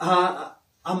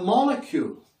 A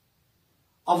molecule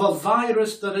of a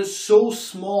virus that is so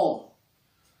small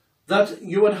that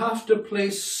you would have to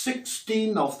place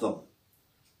 16 of them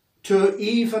to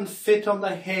even fit on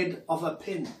the head of a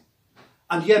pin.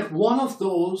 And yet one of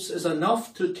those is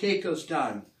enough to take us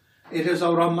down. it is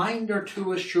a reminder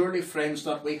to us, surely, friends,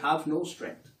 that we have no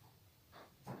strength.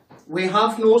 We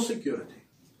have no security.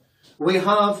 We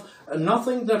have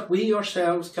nothing that we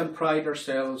ourselves can pride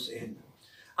ourselves in.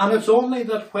 And it's only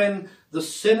that when the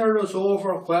sinner is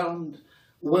overwhelmed,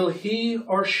 will he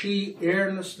or she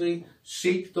earnestly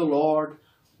seek the Lord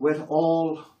with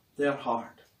all their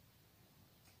heart.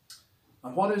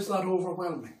 And what is that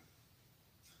overwhelming?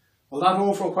 Well, that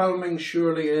overwhelming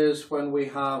surely is when we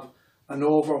have an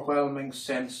overwhelming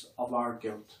sense of our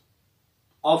guilt.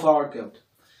 Of our guilt.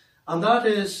 And that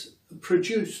is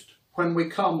produced when we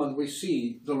come and we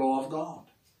see the law of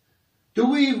God. Do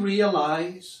we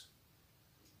realize,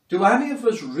 do any of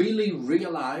us really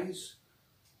realize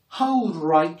how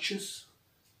righteous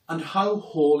and how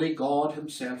holy God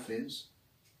himself is?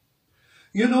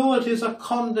 You know, it is a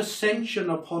condescension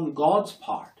upon God's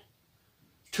part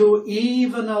to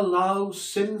even allow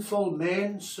sinful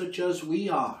men such as we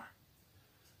are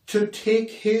to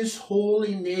take his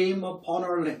holy name upon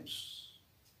our lips.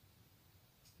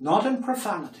 Not in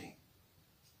profanity,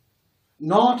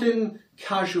 not in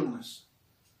casualness,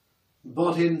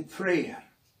 but in prayer.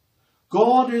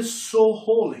 God is so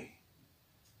holy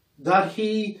that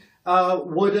he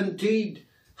would indeed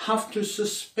have to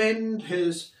suspend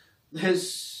his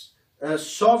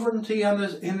sovereignty and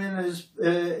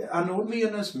only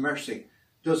in his mercy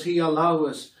does he allow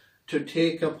us to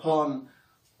take upon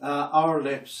our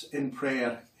lips in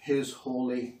prayer his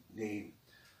holy name.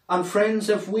 And friends,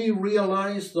 if we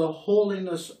realize the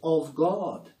holiness of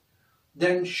God,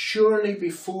 then surely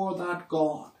before that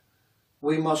God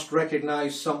we must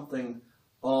recognize something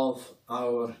of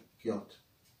our guilt.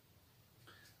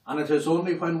 And it is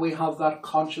only when we have that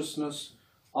consciousness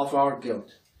of our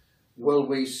guilt will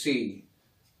we see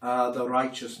the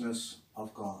righteousness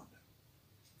of God.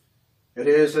 It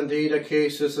is indeed a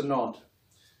case, is it not,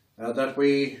 that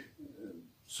we,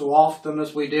 so often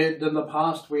as we did in the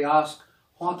past, we ask,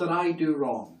 what did I do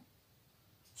wrong?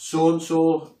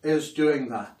 So-and-so is doing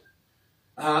that.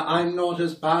 I'm not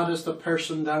as bad as the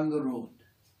person down the road.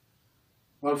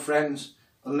 Well, friends,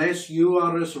 unless you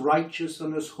are as righteous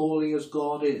and as holy as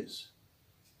God is,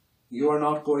 you are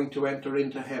not going to enter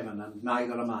into heaven, and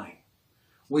neither am I.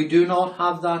 We do not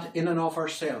have that in and of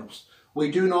ourselves.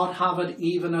 We do not have it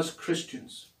even as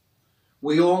Christians.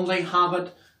 We only have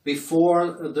it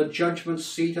before the judgment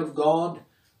seat of God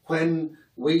when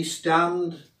we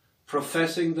stand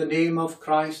professing the name of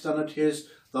Christ, and it is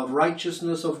the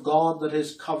righteousness of God that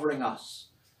is covering us.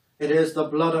 It is the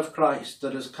blood of Christ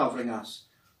that is covering us.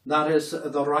 That is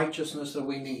the righteousness that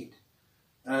we need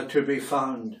to be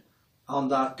found on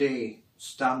that day,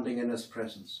 standing in his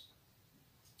presence.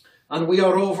 And we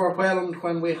are overwhelmed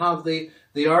when we have the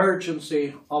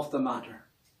urgency of the matter.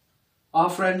 Our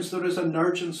friends, there is an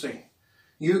urgency.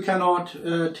 You cannot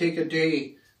take a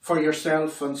day for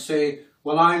yourself and say,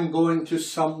 well, I'm going to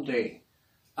someday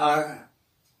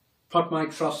put my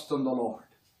trust in the Lord.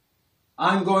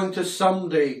 I'm going to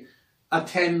someday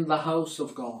attend the house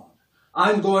of God.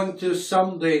 I'm going to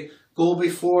someday go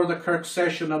before the Kirk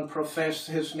session and profess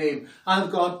his name.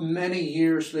 I've got many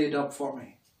years laid up for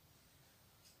me.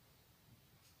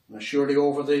 Now, surely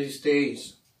over these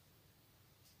days,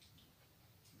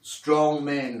 strong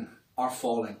men are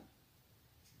falling.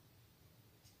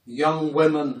 Young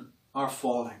women are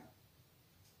falling.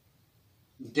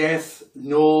 Death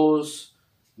knows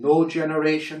no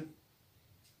generation.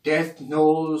 Death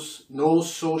knows no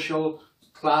social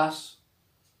class.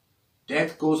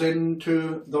 Death goes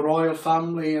into the royal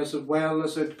family as well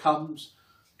as it comes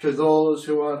to those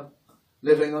who are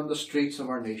living on the streets of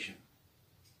our nation.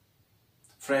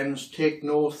 Friends, take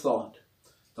no thought.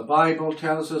 The Bible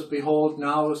tells us, behold,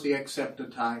 now is the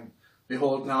accepted time.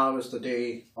 Behold, now is the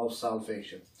day of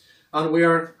salvation. And we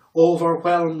are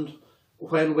overwhelmed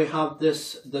when we have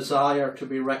this desire to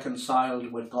be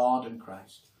reconciled with God in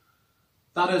Christ.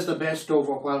 That is the best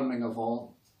overwhelming of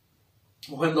all.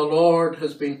 When the Lord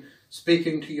has been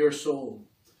speaking to your soul,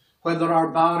 when there are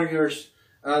barriers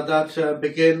that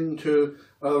begin to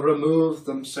remove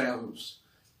themselves,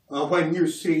 when you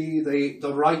see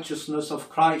the righteousness of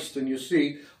Christ and you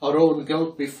see our own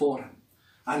guilt before him,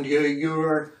 and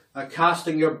you're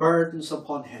casting your burdens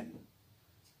upon him,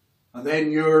 and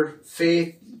then your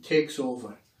faith takes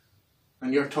over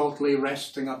and you're totally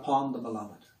resting upon the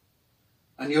beloved,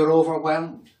 and you're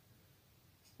overwhelmed.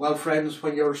 Well, friends,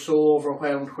 when you're so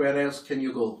overwhelmed, where else can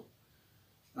you go?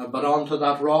 But onto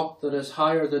that rock that is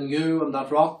higher than you and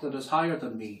that rock that is higher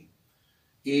than me,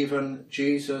 even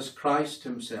Jesus Christ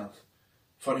himself,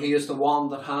 for he is the one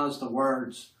that has the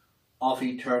words of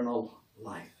eternal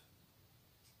life.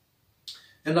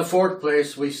 In the fourth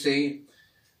place, we see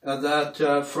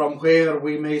that from where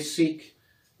we may seek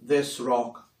this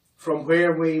rock, from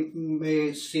where we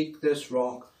may seek this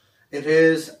rock, it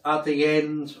is at the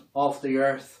end of the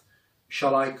earth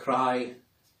shall I cry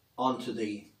unto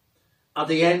thee. At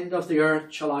the end of the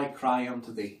earth shall I cry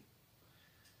unto thee.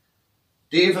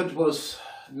 David was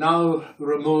now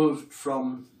removed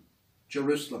from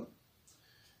Jerusalem.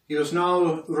 He was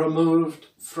now removed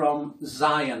from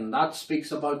Zion. That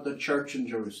speaks about the church in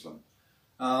Jerusalem,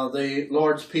 the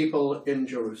Lord's people in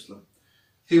Jerusalem.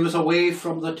 He was away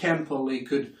from the temple. He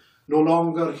could no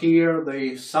longer hear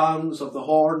the sounds of the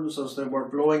horns as they were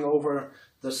blowing over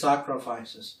the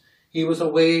sacrifices. He was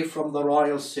away from the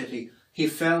royal city. He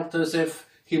felt as if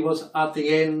he was at the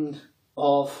end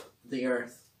of the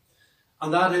earth.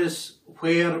 And that is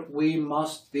where we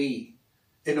must be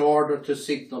in order to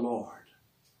seek the Lord.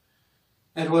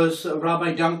 It was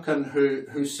Rabbi Duncan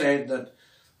who said that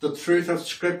the truth of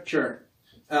Scripture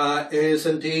is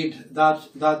indeed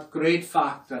that great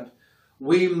fact that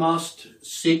we must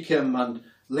seek him and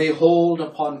lay hold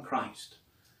upon Christ.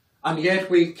 And yet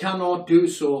we cannot do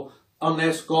so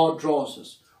unless God draws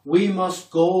us. We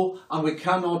must go, and we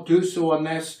cannot do so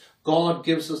unless God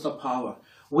gives us the power.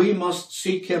 We must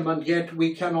seek him, and yet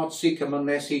we cannot seek him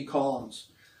unless he calls.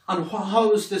 And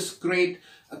how is this great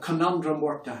conundrum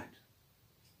worked out?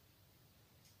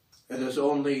 It is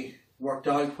only worked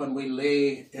out when we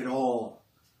lay it all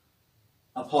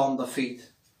upon the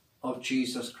feet of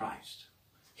Jesus Christ.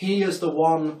 He is the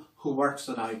one who works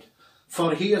it out,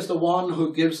 for he is the one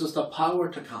who gives us the power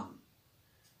to come,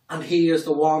 and he is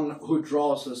the one who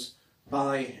draws us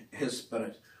by his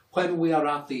Spirit when we are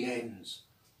at the ends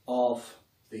of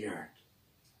the earth.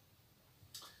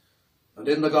 And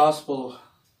in the gospel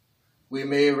we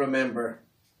may remember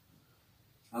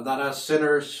that as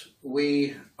sinners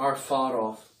we are far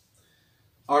off.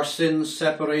 Our sins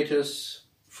separate us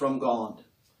from God.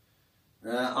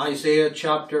 Isaiah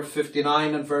chapter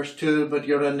 59 and verse 2, but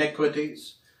your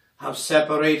iniquities have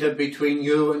separated between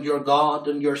you and your God,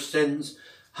 and your sins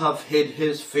have hid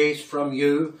his face from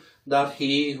you, that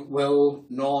he will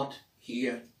not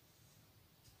hear.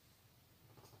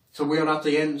 So we are at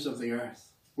the ends of the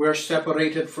earth. We are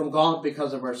separated from God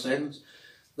because of our sins.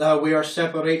 We are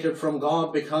separated from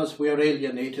God because we are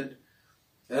alienated.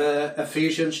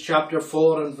 Ephesians chapter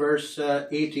 4 and verse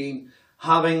 18,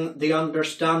 having the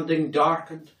understanding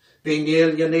darkened, being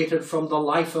alienated from the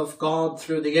life of God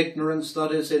through the ignorance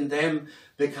that is in them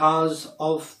because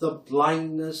of the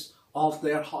blindness of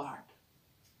their heart.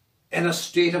 In a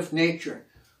state of nature,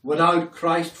 without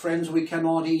Christ, friends, we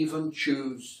cannot even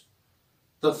choose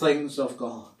the things of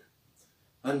God.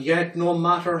 And yet, no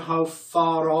matter how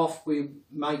far off we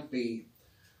might be,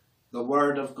 the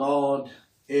Word of God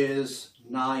is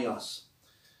nigh us.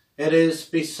 It is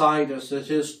beside us.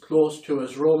 It is close to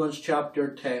us. Romans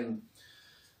chapter 10.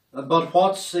 But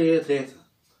what saith it?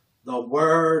 The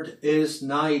Word is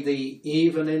nigh thee,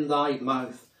 even in thy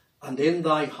mouth and in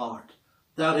thy heart.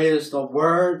 That is the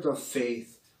word of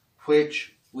faith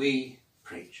which we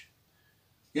preach.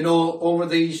 You know, over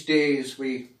these days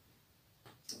we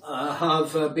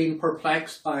have been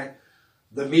perplexed by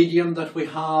the medium that we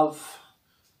have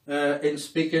in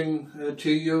speaking to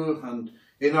you and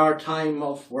in our time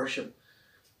of worship.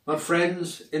 But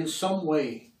friends, in some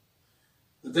way,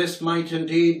 this might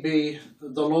indeed be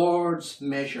the Lord's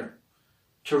measure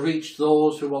to reach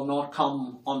those who will not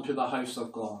come unto the house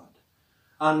of God.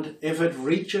 And if it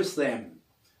reaches them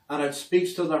and it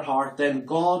speaks to their heart, then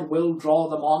God will draw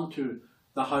them onto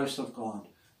the house of God.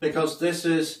 Because this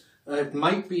is, it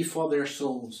might be for their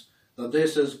souls, that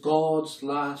this is God's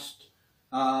last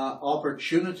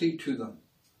opportunity to them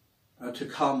to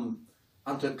come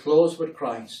and to close with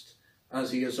Christ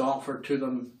as he is offered to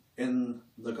them in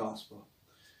the gospel.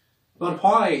 But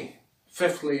why,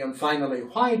 fifthly and finally,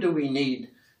 why do we need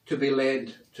to be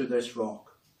led to this rock?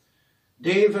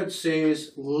 David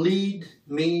says, lead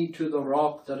me to the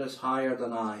rock that is higher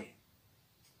than I.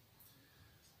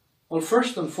 Well,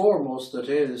 first and foremost it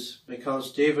is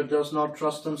because David does not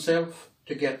trust himself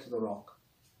to get to the rock.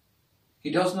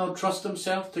 He does not trust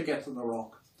himself to get to the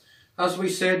rock. As we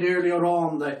said earlier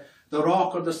on, the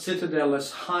rock or the citadel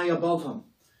is high above him.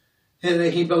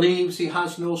 He believes he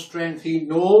has no strength. He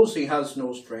knows he has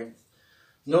no strength.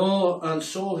 No, and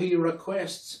so he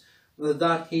requests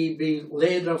that he be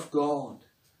led of God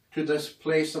to this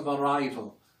place of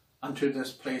arrival and to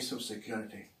this place of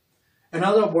security. In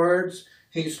other words,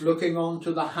 he's looking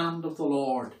onto the hand of the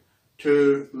Lord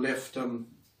to lift him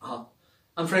up.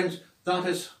 And friends, that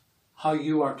is how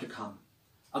you are to come.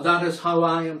 And that is how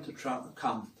I am to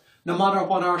come. No matter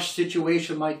what our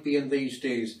situation might be in these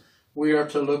days, we are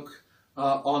to look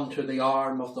onto the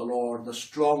arm of the Lord, the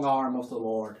strong arm of the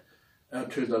Lord,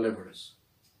 to deliver us.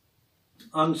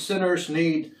 And sinners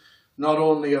need not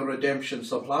only a redemption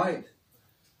supplied,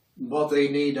 but they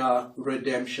need a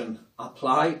redemption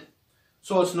applied.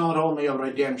 So it's not only a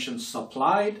redemption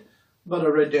supplied, but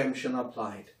a redemption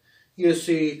applied. You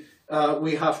see,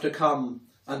 we have to come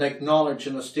and acknowledge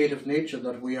in a state of nature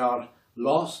that we are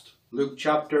lost. Luke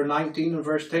chapter 19 and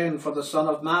verse 10, for the Son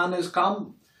of Man is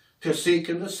come to seek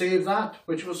and to save that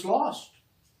which was lost.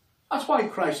 That's why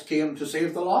Christ came, to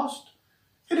save the lost.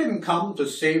 He didn't come to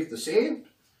save the saved.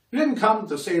 He didn't come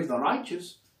to save the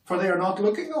righteous, for they are not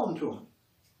looking unto him.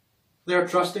 They are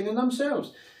trusting in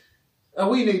themselves.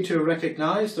 We need to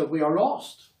recognize that we are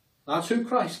lost. That's who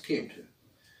Christ came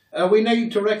to. We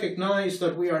need to recognize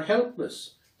that we are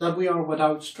helpless, that we are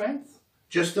without strength,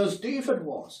 just as David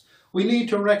was. We need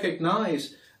to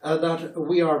recognize that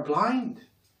we are blind.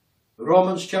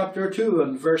 Romans chapter 2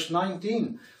 and verse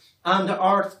 19, and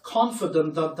art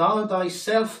confident that thou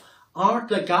thyself art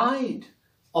the guide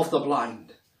of the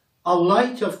blind, a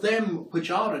light of them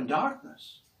which are in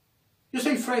darkness. You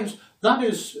see, friends, that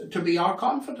is to be our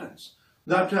confidence,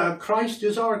 that Christ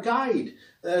is our guide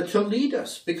to lead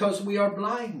us because we are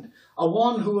blind, a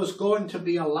one who is going to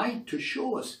be a light to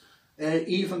show us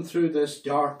even through this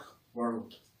dark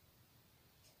world.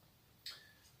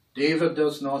 David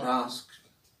does not ask,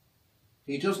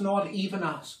 he does not even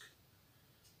ask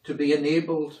to be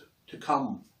enabled to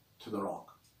come to the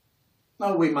rock.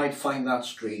 Now we might find that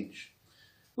strange.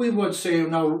 We would say,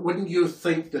 now wouldn't you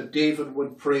think that David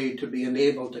would pray to be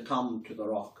enabled to come to the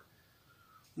rock?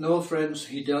 No, friends,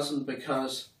 he doesn't,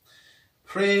 because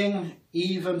praying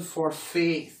even for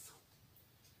faith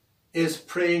is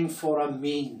praying for a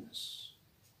means.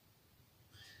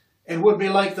 It would be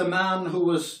like the man who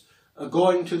was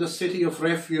going to the city of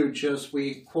refuge, as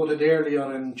we quoted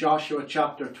earlier in Joshua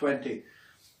chapter 20,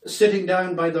 sitting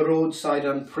down by the roadside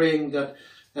and praying that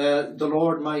the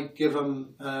Lord might give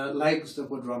him legs that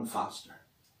would run faster.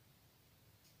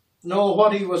 No,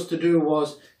 what he was to do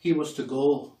was, he was to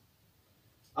go.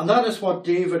 And that is what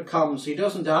David comes. He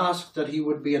doesn't ask that he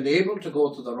would be enabled to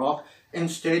go to the rock.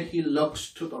 Instead, he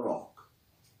looks to the rock.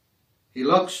 He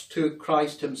looks to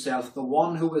Christ himself, the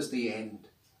one who is the end.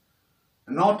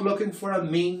 Not looking for a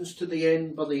means to the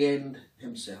end, but the end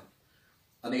himself.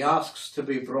 And he asks to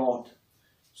be brought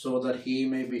so that he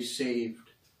may be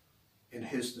saved in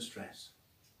his distress.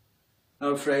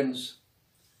 Now, friends,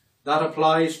 that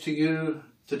applies to you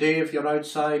today if you're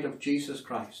outside of Jesus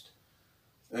Christ.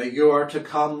 You are to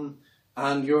come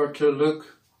and you are to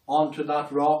look onto that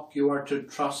rock. You are to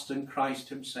trust in Christ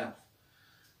himself.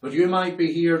 But you might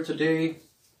be here today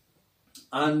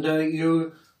and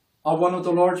you are one of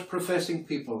the Lord's professing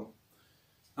people,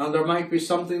 and there might be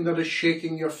something that is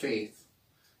shaking your faith.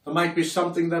 There might be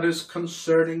something that is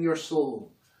concerning your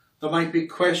soul. There might be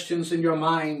questions in your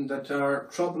mind that are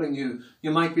troubling you. You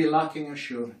might be lacking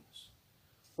assurance.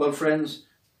 Well, friends,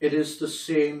 it is the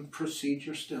same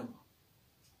procedure still.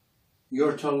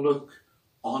 You're to look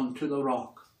onto the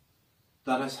rock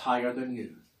that is higher than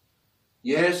you.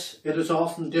 Yes, it is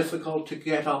often difficult to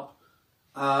get up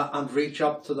and reach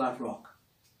up to that rock.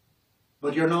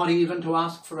 But you're not even to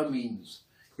ask for a means.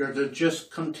 You're to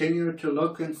just continue to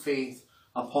look in faith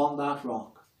upon that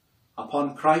rock,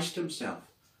 upon Christ himself.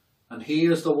 And he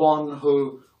is the one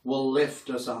who will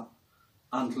lift us up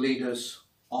and lead us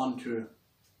onto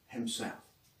himself.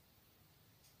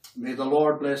 May the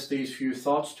Lord bless these few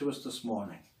thoughts to us this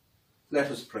morning. Let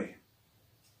us pray.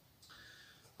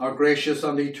 Our gracious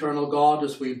and eternal God,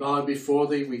 as we bow before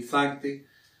thee, we thank thee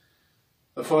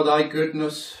for thy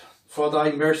goodness, for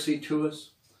thy mercy to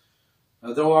us.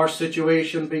 Though our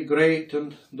situation be great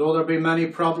and though there be many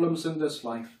problems in this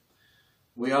life,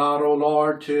 we are, O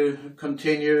Lord, to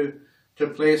continue to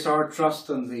place our trust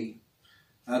in thee,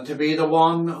 and to be the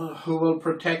one who will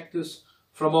protect us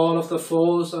from all of the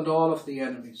foes and all of the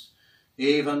enemies,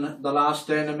 even the last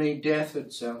enemy, death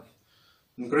itself.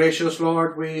 And gracious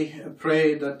Lord, we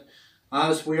pray that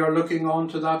as we are looking on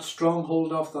to that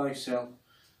stronghold of thyself,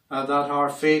 that our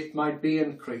faith might be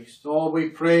increased. Oh, we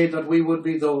pray that we would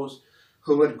be those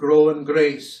who would grow in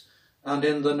grace and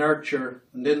in the nurture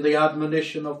and in the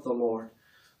admonition of the Lord.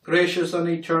 Gracious and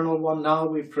eternal one, now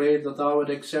we pray that thou would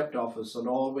accept of us, and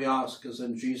all we ask is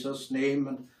in Jesus' name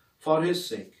and for his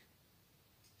sake.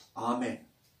 Amen.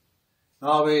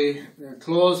 Now we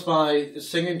close by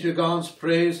singing to God's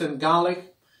praise in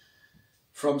Gaelic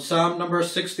from Psalm number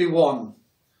 61.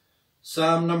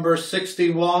 Psalm number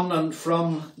 61, and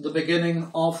from the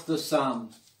beginning of the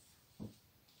psalm.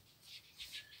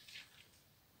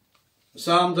 A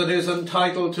psalm that is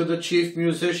entitled to the chief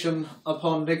musician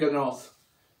upon Nigganoth,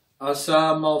 a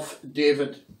psalm of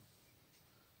David.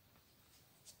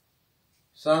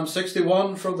 Psalm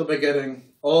 61 from the beginning.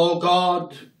 O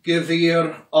God, give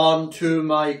ear unto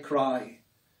my cry.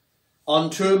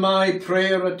 Unto my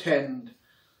prayer attend.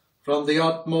 From the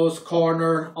utmost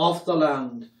corner of the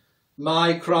land,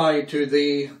 my cry to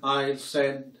thee I'll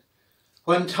send.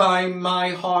 When time my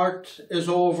heart is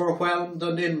overwhelmed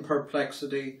and in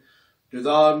perplexity, do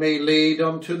thou me lead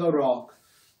unto the rock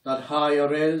that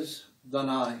higher is than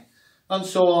I. And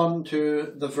so on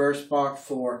to the verse mark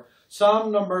 4.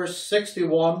 Psalm number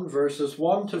 61, verses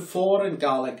 1 to 4 in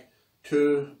Gaelic,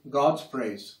 to God's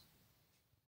praise.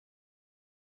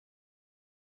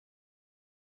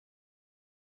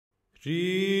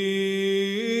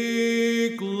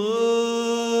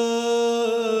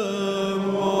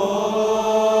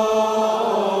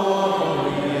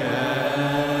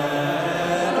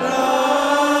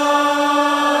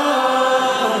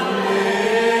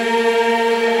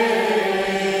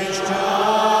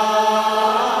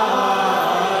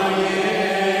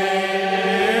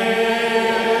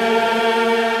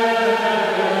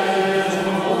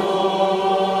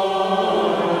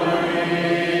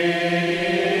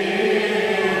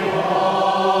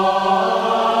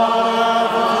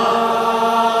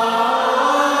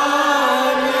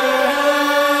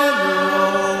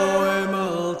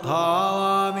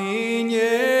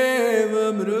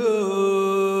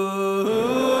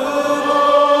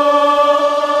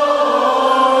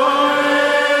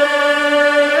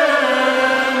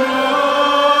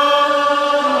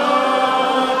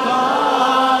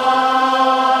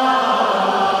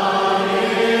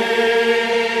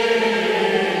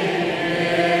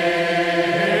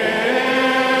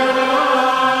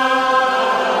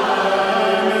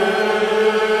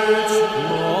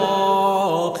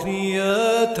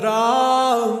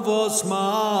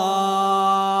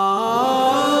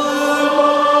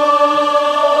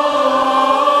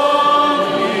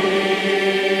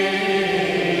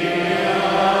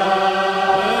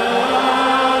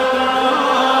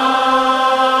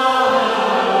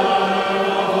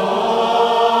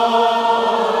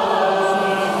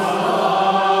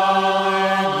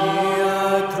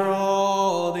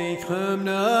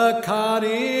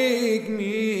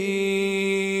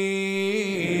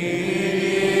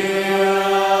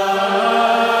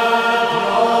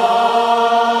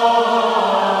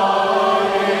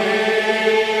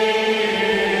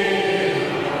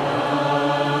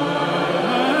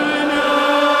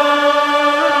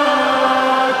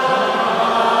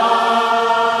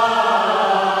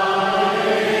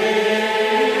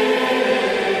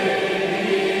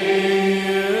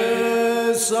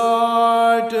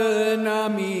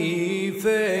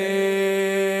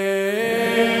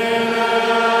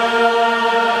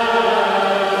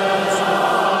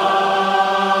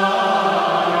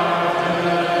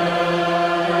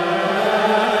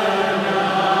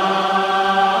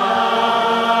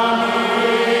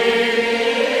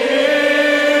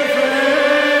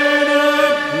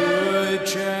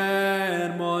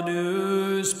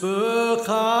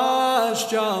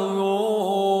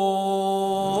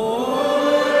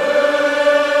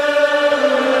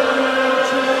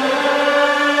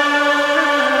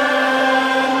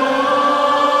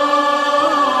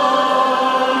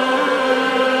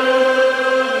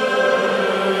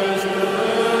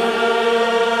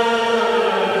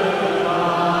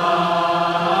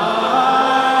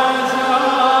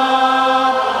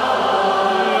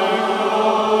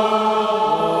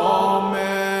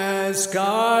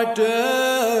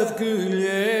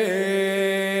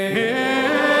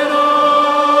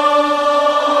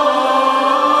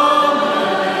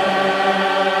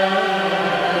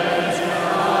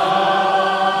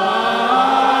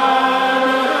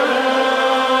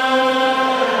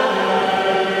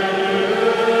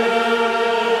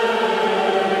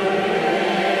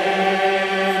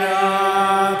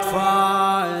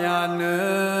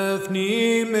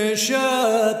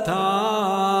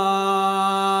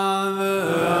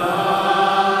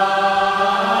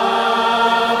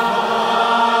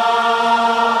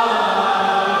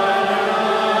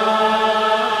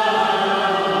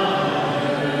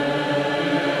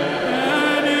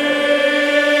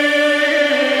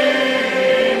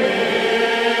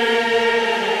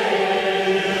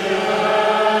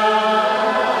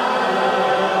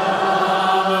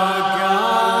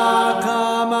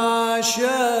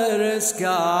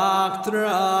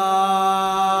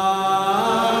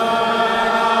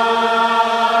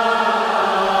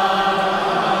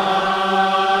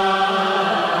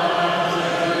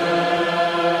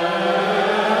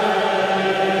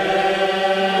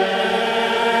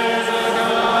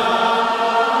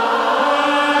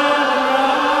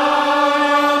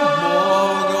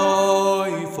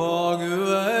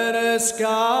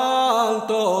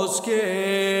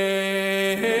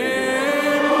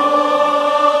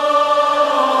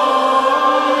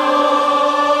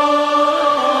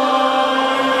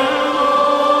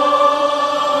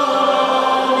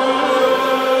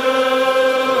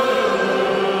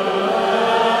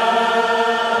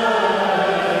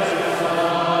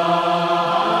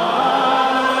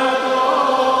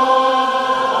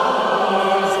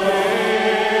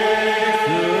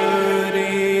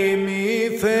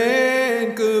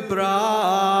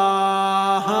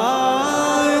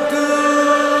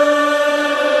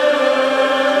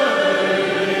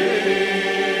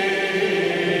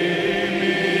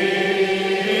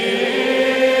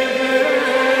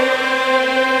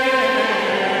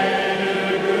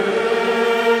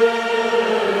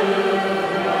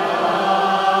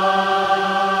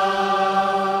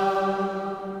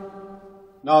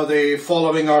 Now the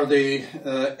following are the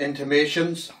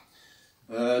intimations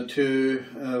to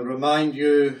remind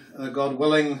you, God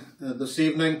willing, this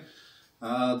evening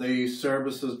the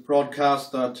service is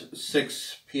broadcast at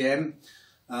 6 p.m.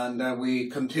 and we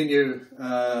continue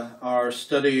our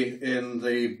study in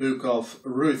the book of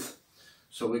Ruth.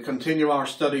 So we continue our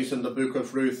studies in the book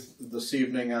of Ruth this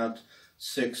evening at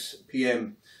 6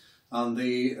 p.m. And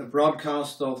the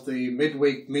broadcast of the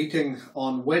midweek meeting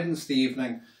on Wednesday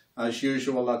evening, as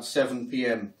usual, at 7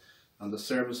 p.m. And the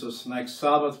services next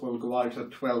Sabbath will go out at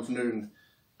 12 noon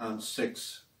and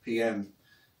 6 p.m.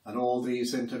 And all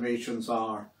these intimations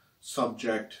are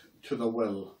subject to the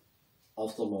will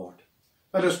of the Lord.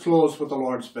 Let us close with the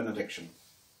Lord's benediction.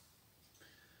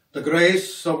 The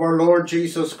grace of our Lord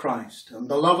Jesus Christ, and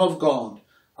the love of God,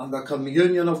 and the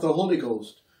communion of the Holy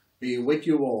Ghost be with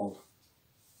you all.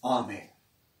 Amen.